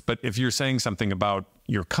difference. But if you're saying something about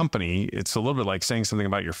your company, it's a little bit like saying something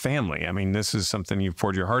about your family. I mean, this is something you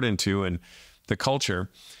poured your heart into, and the culture.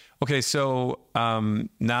 Okay, so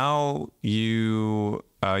now you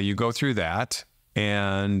go through that,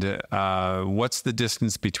 and what's the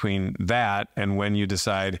distance between that and when you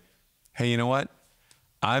decide, hey, you know what?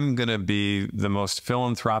 I'm going to be the most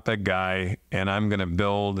philanthropic guy, and I'm going to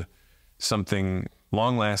build something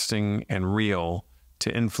long-lasting and real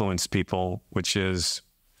to influence people, which is...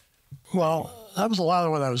 Well, that was a lot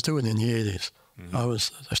of what I was doing in the 80s. Mm-hmm.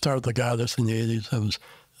 I started the Goddess in the 80s.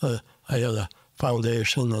 I had a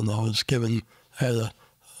foundation, and I had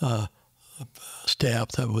a staff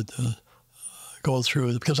that would go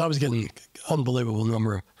through, because I was getting unbelievable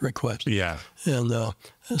number of requests. Yeah. And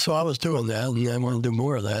so I was doing that, and I wanted to do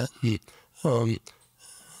more of that. And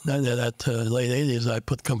then at late 80s, I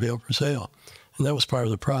put the company up for sale. And that was part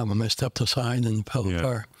of the problem. I stepped aside and fell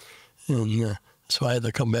apart. And so I had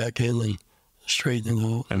to come back in and straighten it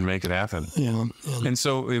out. And make it happen. Yeah. And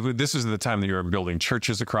so this is the time that you were building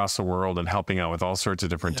churches across the world and helping out with all sorts of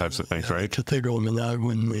different types of things, right? Cathedral in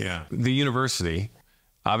Monaghan. Yeah. The university,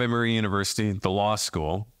 Ave María University, the law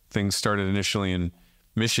school, things started initially in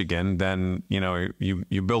Michigan. Then,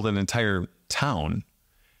 you build an entire town.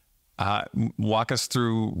 Walk us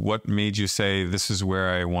through what made you say, this is where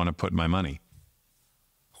I want to put my money.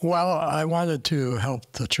 Well, I wanted to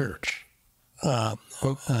help the church in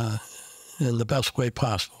the best way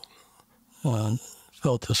possible.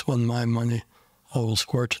 Felt this wasn't my money. I was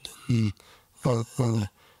fortunate. And I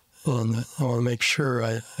want to make sure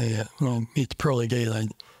when I meet the pearly gate, I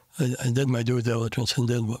did my due diligence and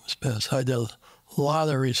did what was best. I did a lot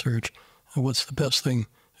of research on what's the best thing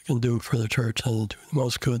I can do for the church and do the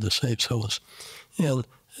most good to save souls. And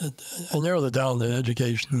I narrowed it down to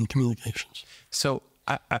education and communications. So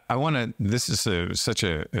I want to, this is such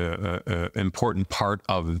a important part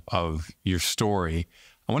of your story.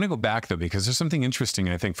 I want to go back though, because there's something interesting,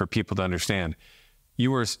 I think, for people to understand.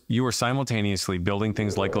 You were simultaneously building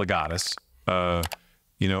things like Legatus, a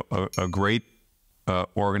great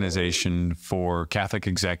organization for Catholic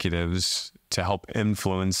executives to help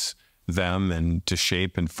influence them and to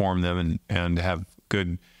shape and form them and have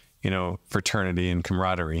good, fraternity and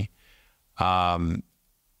camaraderie.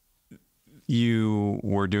 You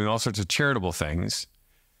were doing all sorts of charitable things.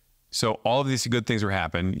 So all of these good things were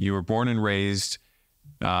happening. You were born and raised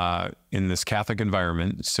in this Catholic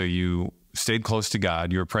environment. So you stayed close to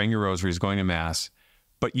God. You were praying your rosaries, going to Mass.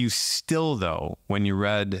 But you still, though, when you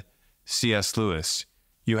read C.S. Lewis,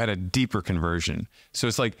 you had a deeper conversion. So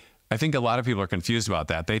it's like, I think a lot of people are confused about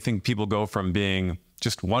that. They think people go from being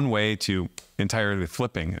just one way to entirely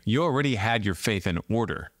flipping. You already had your faith in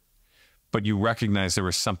order, but you recognized there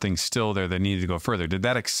was something still there that needed to go further. Did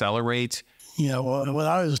that accelerate? Yeah, well, what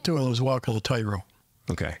I was doing was walking the tightrope.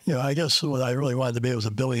 Okay. Yeah, I guess what I really wanted to be was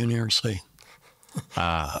a billionaire saint.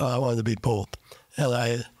 I wanted to be both. And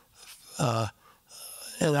I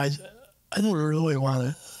didn't really want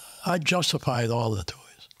to, I justified all the toys.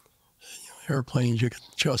 Airplanes, you could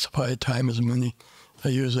justify time as money. I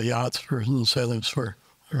use the yachts for incentives for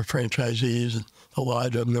our franchisees and the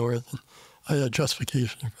lodge up north. And I had a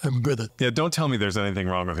justification. I'm good at it. Yeah, don't tell me there's anything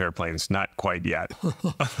wrong with airplanes. Not quite yet.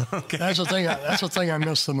 Okay. That's the thing I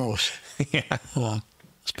miss the most. Yeah.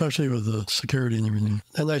 Especially with the security and everything.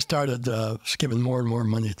 And I started giving more and more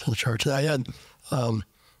money to the church. I had,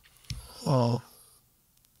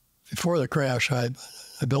 before the crash, I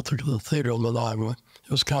built the cathedral in Managua.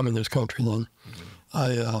 It was a communist country then. Mm-hmm.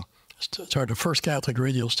 I started the first Catholic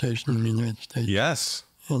radio station in the United States. Yes.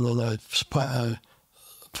 And then I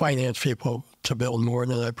financed people to build more,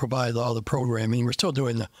 and then I provided all the programming. We're still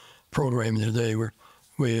doing the programming today.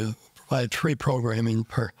 We provide free programming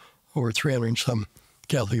for over 300 and some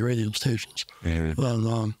Catholic radio stations. Mm-hmm.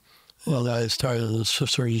 And I started the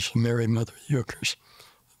Sisters of Mary Mother Eucharist.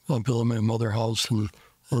 I built my mother house and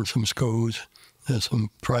some schools and some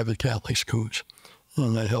private Catholic schools.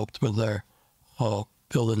 And I helped with their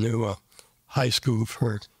build a new high school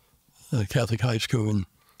for Catholic high school in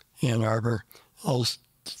Ann Arbor. I was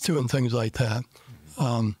doing things like that.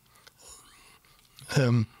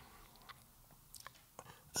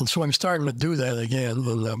 And so I'm starting to do that again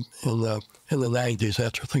in the 90s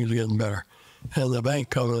after things are getting better. And the bank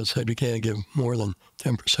covenant said you can't give more than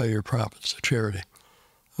 10% of your profits to charity.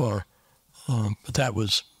 But that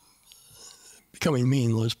was becoming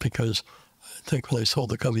meaningless because I think when I sold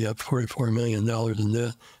the company up $44 million in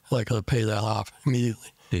debt, I could have paid that off immediately.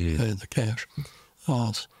 I had the cash.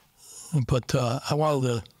 But I wanted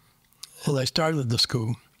to, and I started the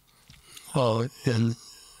school in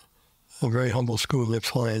a very humble school in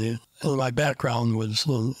Ypsilanti. And my background was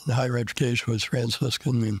in higher education, was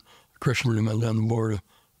Franciscan and Christian. I'm on the board of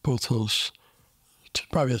both those,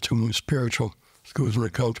 probably the two most spiritual schools in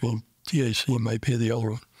the country. TAC might be the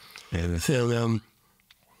other one. Yeah.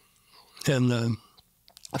 And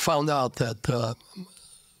I found out that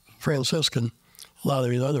Franciscan, a lot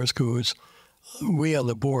of these other schools, we on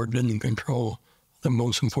the board didn't control the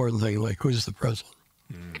most important thing, like who's the president.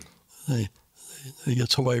 They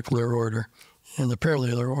get away from their order. And apparently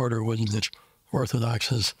their order wasn't as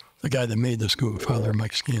orthodox as the guy that made the school, Father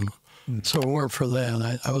Mike Scanlon. So if it weren't for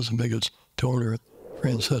that, I was the biggest donor at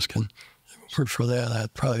Franciscan. If it weren't for that,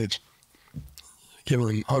 I'd probably given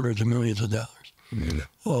him hundreds of millions of dollars.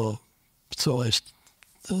 So I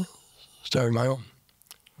started my own.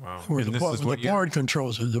 Wow. Where the board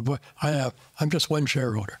controls it. I'm just one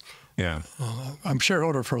shareholder. Yeah. I'm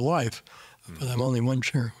shareholder for life, but I'm only one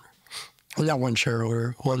shareholder. Well, not one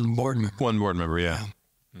shareholder, one board member. One board member, yeah.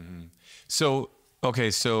 So, okay,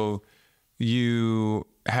 so you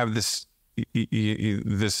have this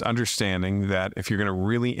this understanding that if you're going to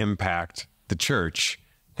really impact the church,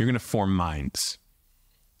 you're going to form minds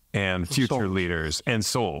and future leaders and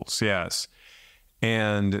souls, yes.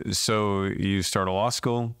 And so you start a law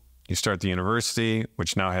school, you start the university,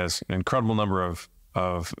 which now has an incredible number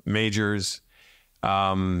of majors.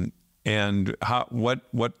 And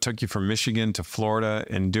what took you from Michigan to Florida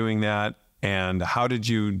in doing that? And how did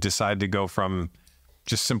you decide to go from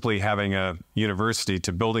just simply having a university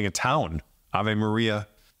to building a town, Ave María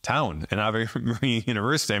town and Ave María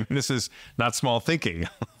University? I mean, this is not small thinking.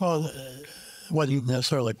 Well, it wasn't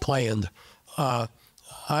necessarily planned. I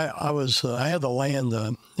had the land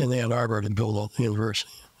in Ann Arbor to build a university,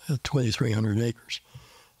 2,300 acres,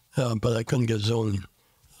 but I couldn't get zoning.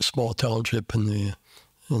 A small township and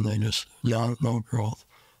they just no growth.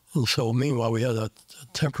 And so meanwhile, we had a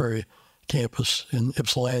temporary campus in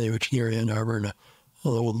Ypsilanti, which is near Ann Arbor, and a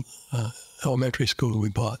little elementary school we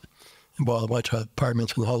bought. And bought a bunch of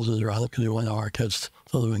apartments and houses around it because we wanted our kids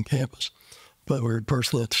to live in campus. But we were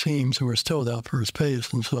bursting at seams and we were still at first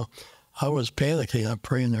pace. And so I was panicking. I'm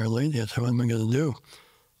praying to Our Lady. I said, what am I going to do?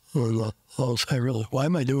 And I realized, why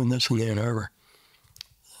am I doing this in Ann Arbor?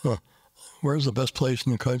 Where's the best place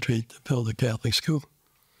in the country to build a Catholic school?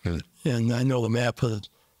 And I know the map of the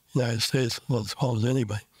United States as well as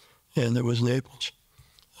anybody. And it was Naples.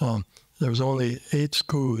 There was only 8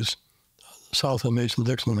 schools south of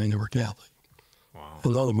Mason-Dixon that were Catholic. Wow.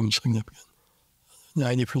 And none of them significant.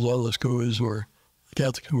 90% of the schools were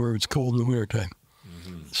Catholic where it's cold in the wintertime.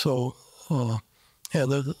 So,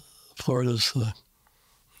 Florida's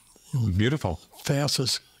beautiful,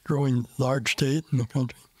 fastest growing large state in the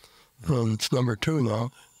country. It's number 2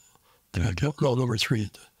 now. No, number 3.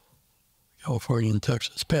 California and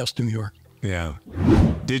Texas, past New York. Yeah.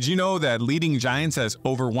 Did you know that Leading Giants has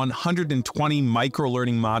over 120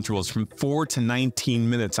 micro-learning modules from 4 to 19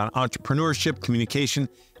 minutes on entrepreneurship, communication,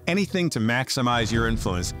 anything to maximize your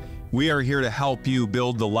influence? We are here to help you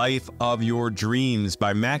build the life of your dreams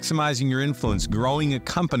by maximizing your influence, growing a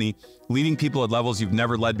company, leading people at levels you've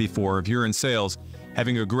never led before. If you're in sales,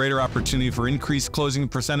 having a greater opportunity for increased closing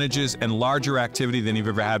percentages and larger activity than you've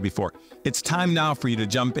ever had before. It's time now for you to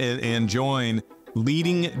jump in and join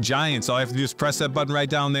Leading Giants. All you have to do is press that button right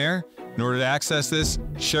down there. In order to access this,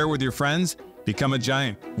 share with your friends, become a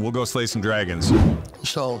giant. We'll go slay some dragons.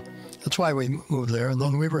 So that's why we moved there. And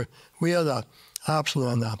then we had an option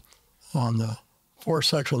on the 4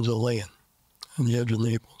 sections of land on the edge of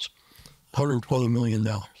Naples, $120 million.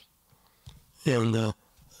 And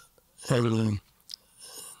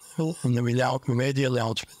then we made the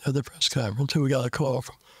announcement at the press conference, and we got a call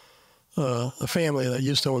from a family that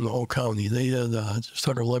used to own the whole county. They had just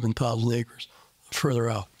under 11,000 acres further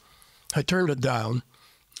out. I turned it down,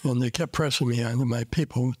 and they kept pressing me on my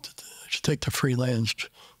people to take the free lands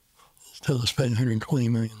instead of spending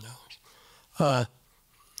 $120 million. I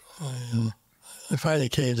finally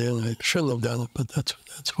caved in. I shouldn't have done it, but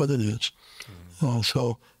that's what it is.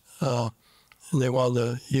 They wanted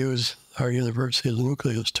to use our university as a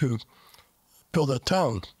nucleus to build a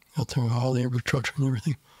town out there, all the infrastructure and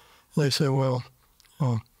everything. And they said, well,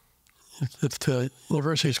 if the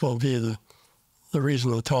university is going to be the the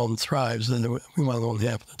reason the town thrives, then we want to own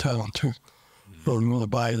half of the town too. So we want to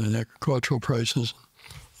buy it at agricultural prices,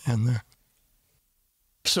 and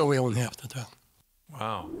so we own half the town.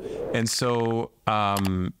 Wow. And so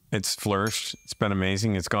it's flourished. It's been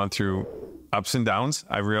amazing. It's gone through ups and downs,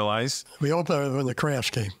 I realize. We opened it when the crash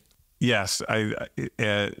came. Yes.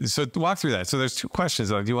 So walk through that. So there's two questions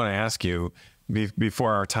that I do want to ask you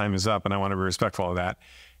before our time is up, and I want to be respectful of that.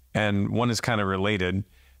 And one is kind of related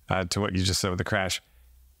to what you just said with the crash.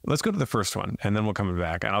 Let's go to the first one, and then we'll come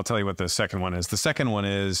back, and I'll tell you what the second one is. The second one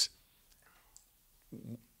is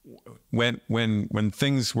when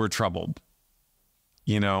things were troubled,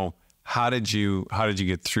 you know, how did you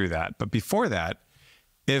get through that? But before that,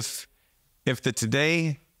 if the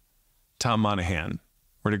today Tom Monaghan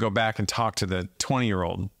were to go back and talk to the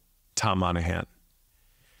 20-year-old Tom Monaghan,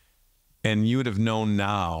 and you would have known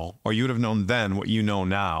now, or you would have known then what you know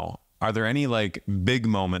now, are there any like big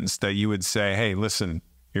moments that you would say, hey, listen,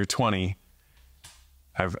 you're 20.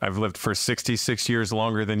 I've lived for 66 years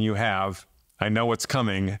longer than you have. I know what's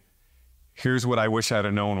coming. Here's what I wish I'd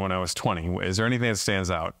have known when I was 20. Is there anything that stands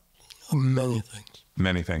out? Many things.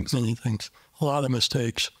 Many things. Many things. A lot of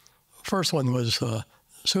mistakes. First one was as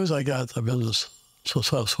soon as I got the business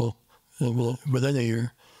successful, within a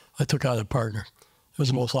year, I took out a partner. It was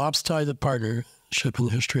the most lopsided partnership in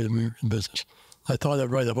the history of the American business. I thought I'd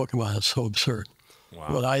write a book about it. It's so absurd.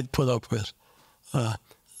 Wow. What I'd put up with. And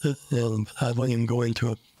I won't even go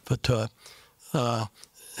into it. But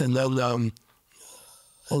and then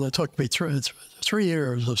and it took me 3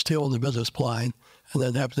 years of stealing the business blind, and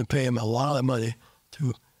then having to pay him a lot of money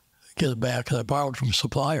to get it back. And I borrowed from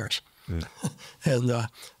suppliers, and he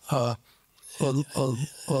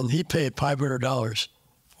paid $500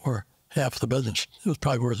 for half the business. It was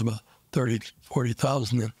probably worth about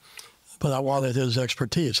 $40,000 then. But I wanted his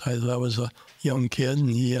expertise. I was a young kid, and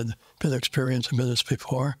he had been experienced in business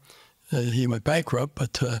before. He went bankrupt,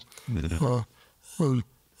 but and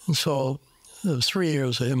so it was 3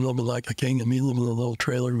 years of him living like a king, and me living in a little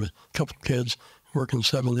trailer with a couple of kids, working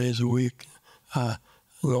 7 days a week,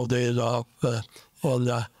 no days off, and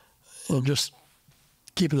just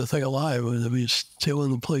keeping the thing alive. And we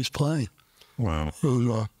stealing the place blind. Wow.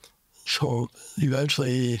 And so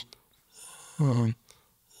eventually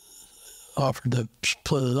offered to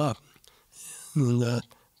split it up. And,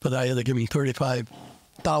 but I had to give him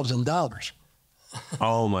 $35,000.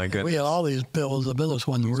 Oh my goodness. We had all these bills. The business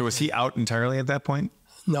wasn't working. So was he out entirely at that point?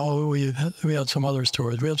 No, we had some other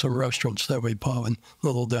stores. We had some restaurants that we bought and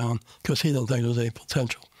little down because he didn't think there was any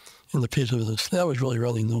potential in the pizza business. That was really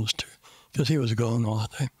running those two because he was gone all the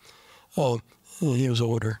time. Oh, and he was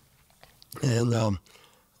older. And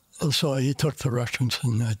so he took the restaurants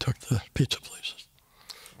and I took the pizza places.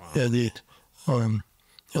 Wow. And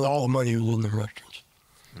all the money was in the restaurants.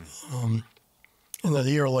 And then a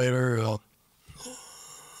year later,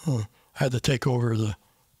 I had to take over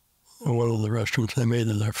one of the restaurants. They made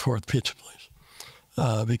it our fourth pizza place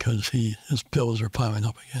because his bills were piling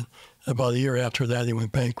up again. About a year after that, he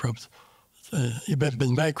went bankrupt. He'd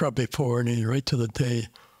been bankrupt before, and he right to the day.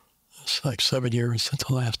 It's like 7 years since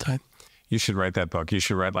the last time. You should write that book. You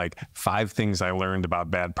should write like 5 things I learned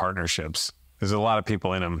about bad partnerships. There's a lot of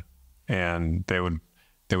people in them, and they would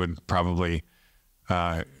probably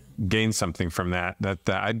gain something from that.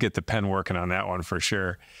 I'd get the pen working on that one for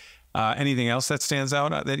sure. Anything else that stands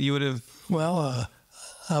out that you would have? Well,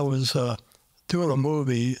 I was doing a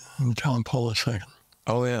movie on John Paul II.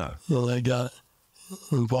 Oh yeah. And I got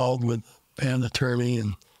involved with a band attorney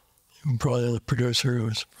and brought in a producer.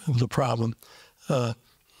 It was a problem. But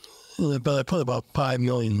I put about $5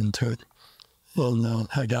 million into it, and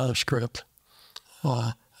I got a script.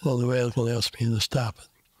 And the way I was going to ask me to stop it.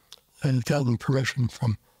 I had gotten permission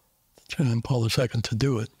from John Paul II to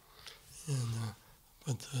do it.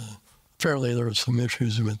 But apparently there were some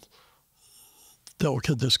issues with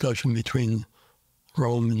delicate discussion between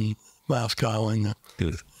Rome and Moscow. And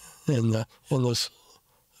it was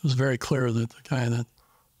very clear that the guy that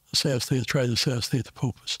tried to assassinate the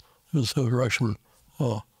Pope was a Russian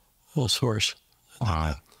source.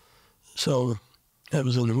 Wow. So that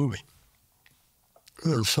was in the movie.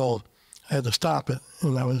 And so I had to stop it,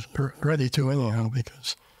 and I was ready to anyhow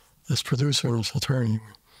because this producer and this attorney.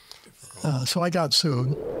 So I got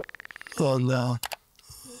sued, and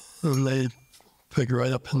they figured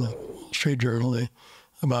right up in the Street Journal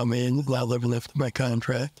about me not living up to my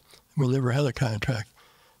contract. We never had a contract.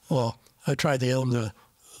 Well, I tried to get them to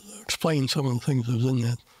explain some of the things that was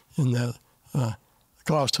in that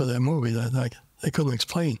cost of that movie that they couldn't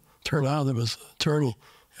explain. Turned out it was the attorney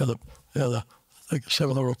had a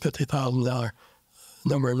 $750,000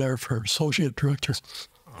 number in there for associate director.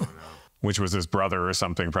 Oh, no. which was his brother or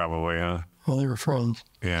something probably, huh? Well, they were friends.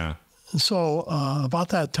 Yeah. And so about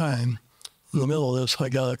that time, in the middle of this, I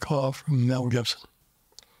got a call from Mel Gibson.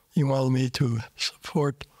 He wanted me to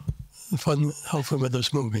support help him with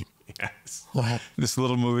this movie. Yes. This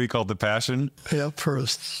little movie called The Passion? Yeah, for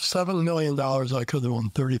 $7 million, I could have won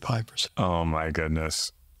 35%. Oh, my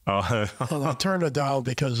goodness. Oh. And I turned it down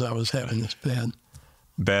because I was having this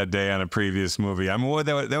bad day on a previous movie. I mean,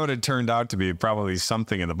 that would have turned out to be probably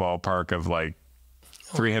something in the ballpark of like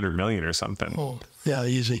 300 million or something. Oh, yeah,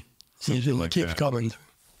 easy. Easy. Like it keeps that. coming.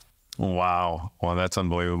 Wow. Well, that's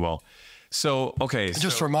unbelievable. So, okay.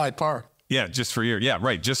 Just for my part. Yeah, just for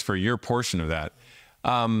just for your portion of that.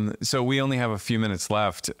 So we only have a few minutes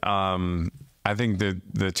left. I think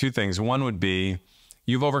the two things, one would be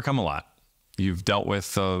you've overcome a lot. You've dealt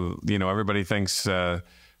with, everybody thinks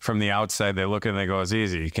from the outside, they look and they go, it's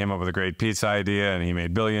easy. He came up with a great pizza idea and he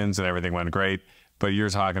made billions and everything went great. But you're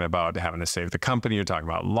talking about having to save the company. You're talking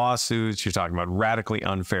about lawsuits. You're talking about radically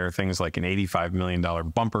unfair things like an $85 million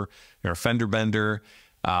bumper. You're a fender bender.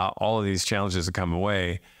 All of these challenges that come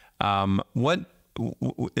away. What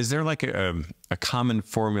is there like a common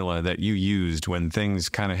formula that you used when things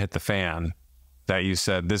kind of hit the fan that you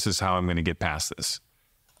said, this is how I'm going to get past this?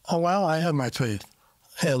 Oh, well, I had my faith.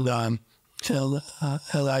 And I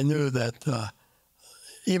knew that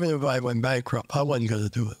even if I went bankrupt, I wasn't going to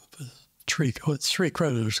do it. Three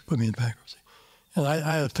creditors put me in bankruptcy. And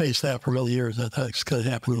I had faced that for many years, that that's going to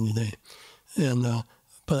happen any day. And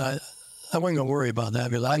but I wasn't going to worry about that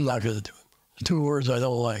because I'm not going to do it. 2 words I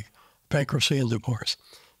don't like, bankruptcy and divorce.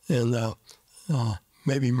 And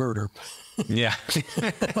maybe murder. Yeah.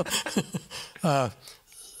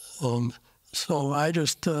 So I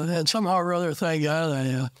just, and somehow or other, thank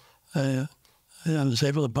God, I was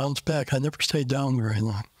able to bounce back. I never stayed down very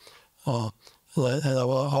long. And I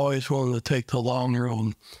was always willing to take the long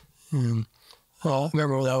road. And I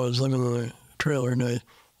remember when I was living in a trailer and I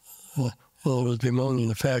was bemoaning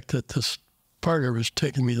the fact that this partner was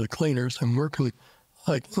taking me to cleaners and working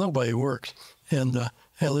like nobody works. And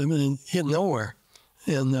living in nowhere.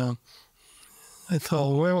 And I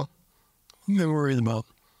thought, well, I'm worried about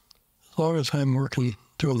as long as I'm working,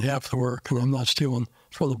 doing half the work, and I'm not stealing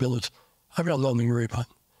from the village, I've got nothing to worry about.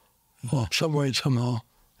 Some way, somehow,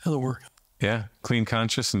 it'll work. Yeah, clean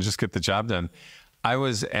conscience and just get the job done. I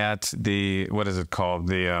was at the, what is it called?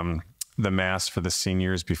 The mass for the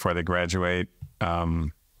seniors before they graduate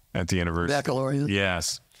at the university. Baccalaureate?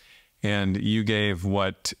 Yes. And you gave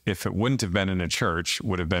what, if it wouldn't have been in a church,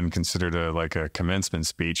 would have been considered like a commencement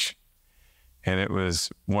speech. And it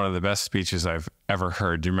was one of the best speeches I've ever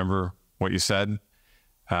heard. Do you remember what you said?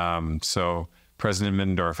 So President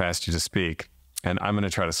Middendorf asked you to speak. And I'm going to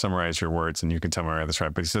try to summarize your words, and you can tell me whether that's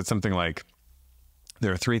right. But he said something like,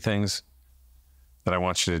 there are 3 things that I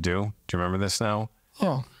want you to do. Do you remember this now?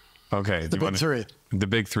 Oh. Okay. The big 3. The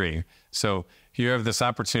big 3. So you have this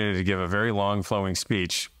opportunity to give a very long flowing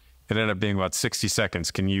speech. It ended up being about 60 seconds.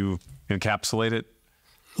 Can you encapsulate it?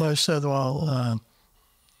 Well, I said, well,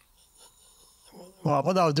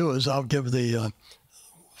 what I'll do is I'll give the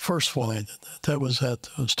first one I did. That was at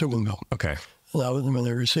Steubenville. Okay. That was when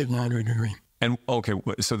they received an honorary degree. And okay,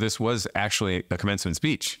 so this was actually a commencement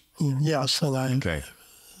speech. Yes, and I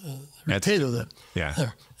repeated it.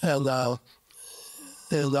 Yeah. And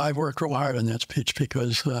I worked real hard on that speech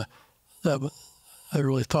because I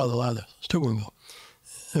really thought a lot of Steubenville.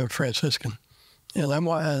 They're Franciscan. And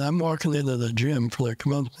I'm walking into the gym for their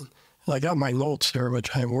commencement. And I got my notes there,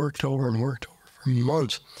 which I worked over for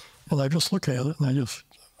months. And I just look at it and I just,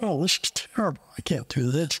 oh, this is terrible. I can't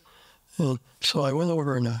do this. And so I went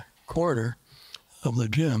over in the corner of the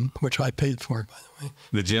gym, which I paid for, by the way.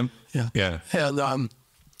 The gym? Yeah. Yeah. And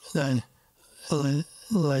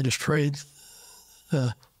I just prayed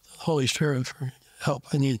the Holy Spirit for help.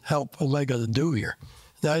 I need help. What am I going to do here?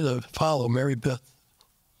 And I had to follow Mary Beth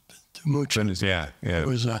DiMucci. Yeah. It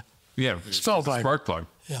was spellbinder. Spark plug.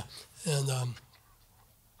 Yeah. And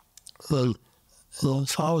so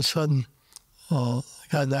all of a sudden, I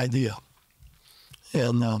got an idea.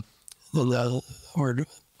 And then the word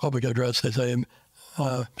public address, they say,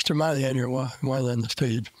 Mr. Monaghan, you're one on the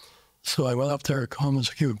stage. So I went up there, calm as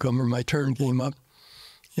a cucumber. My turn came up,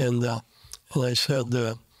 and I said,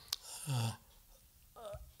 there's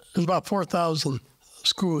about 4,000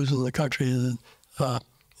 schools in the country,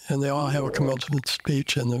 and they all have a commencement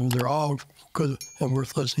speech, and they're all good and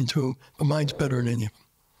worth listening to, but mine's better than any of them.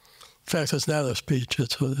 In fact, it's not a speech,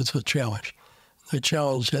 it's a challenge. I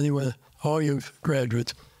challenge anyone, all you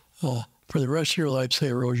graduates, for the rest of your life, say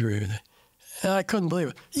a rosary every day. And I couldn't believe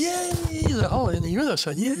it. Yay! Oh, in the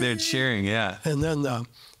unison, yay! They're cheering, yeah. And then the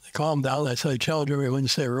calmed down. I said, I challenged everyone to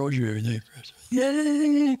say a rosary every day.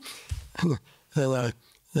 Yay!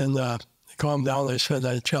 Then they calmed down. I said,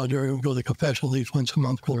 I challenge everyone to go to confession at least once a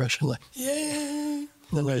month for the rest of their life. Yay!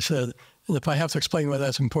 Then I said, and if I have to explain why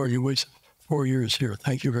that's important, you wasted 4 years here.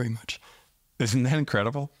 Thank you very much. Isn't that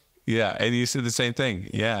incredible? Yeah, and you said the same thing.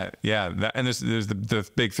 Yeah. And there's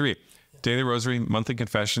the big three: daily rosary, monthly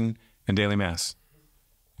confession, and daily mass.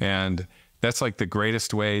 And that's like the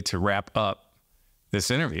greatest way to wrap up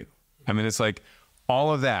this interview. I mean, it's like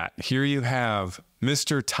all of that. Here you have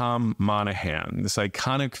Mr. Tom Monaghan, this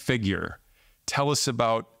iconic figure. Tell us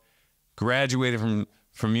about graduating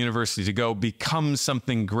from university to go become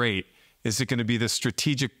something great. Is it going to be this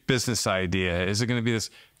strategic business idea? Is it going to be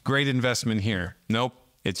this great investment here? Nope.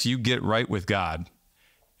 It's you get right with God.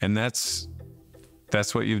 And that's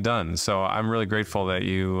what you've done. So I'm really grateful that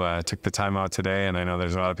you took the time out today. And I know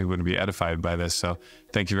there's a lot of people who would be edified by this. So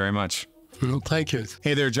thank you very much. Thank you.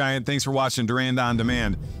 Hey there, Giant. Thanks for watching Durand On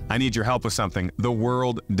Demand. I need your help with something. The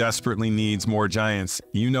world desperately needs more Giants.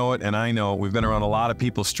 You know it, and I know it. We've been around a lot of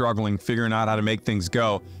people struggling, figuring out how to make things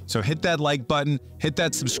go. So hit that like button, hit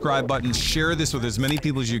that subscribe button, share this with as many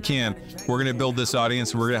people as you can. We're going to build this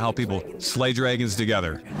audience, and we're going to help people slay dragons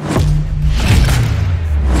together.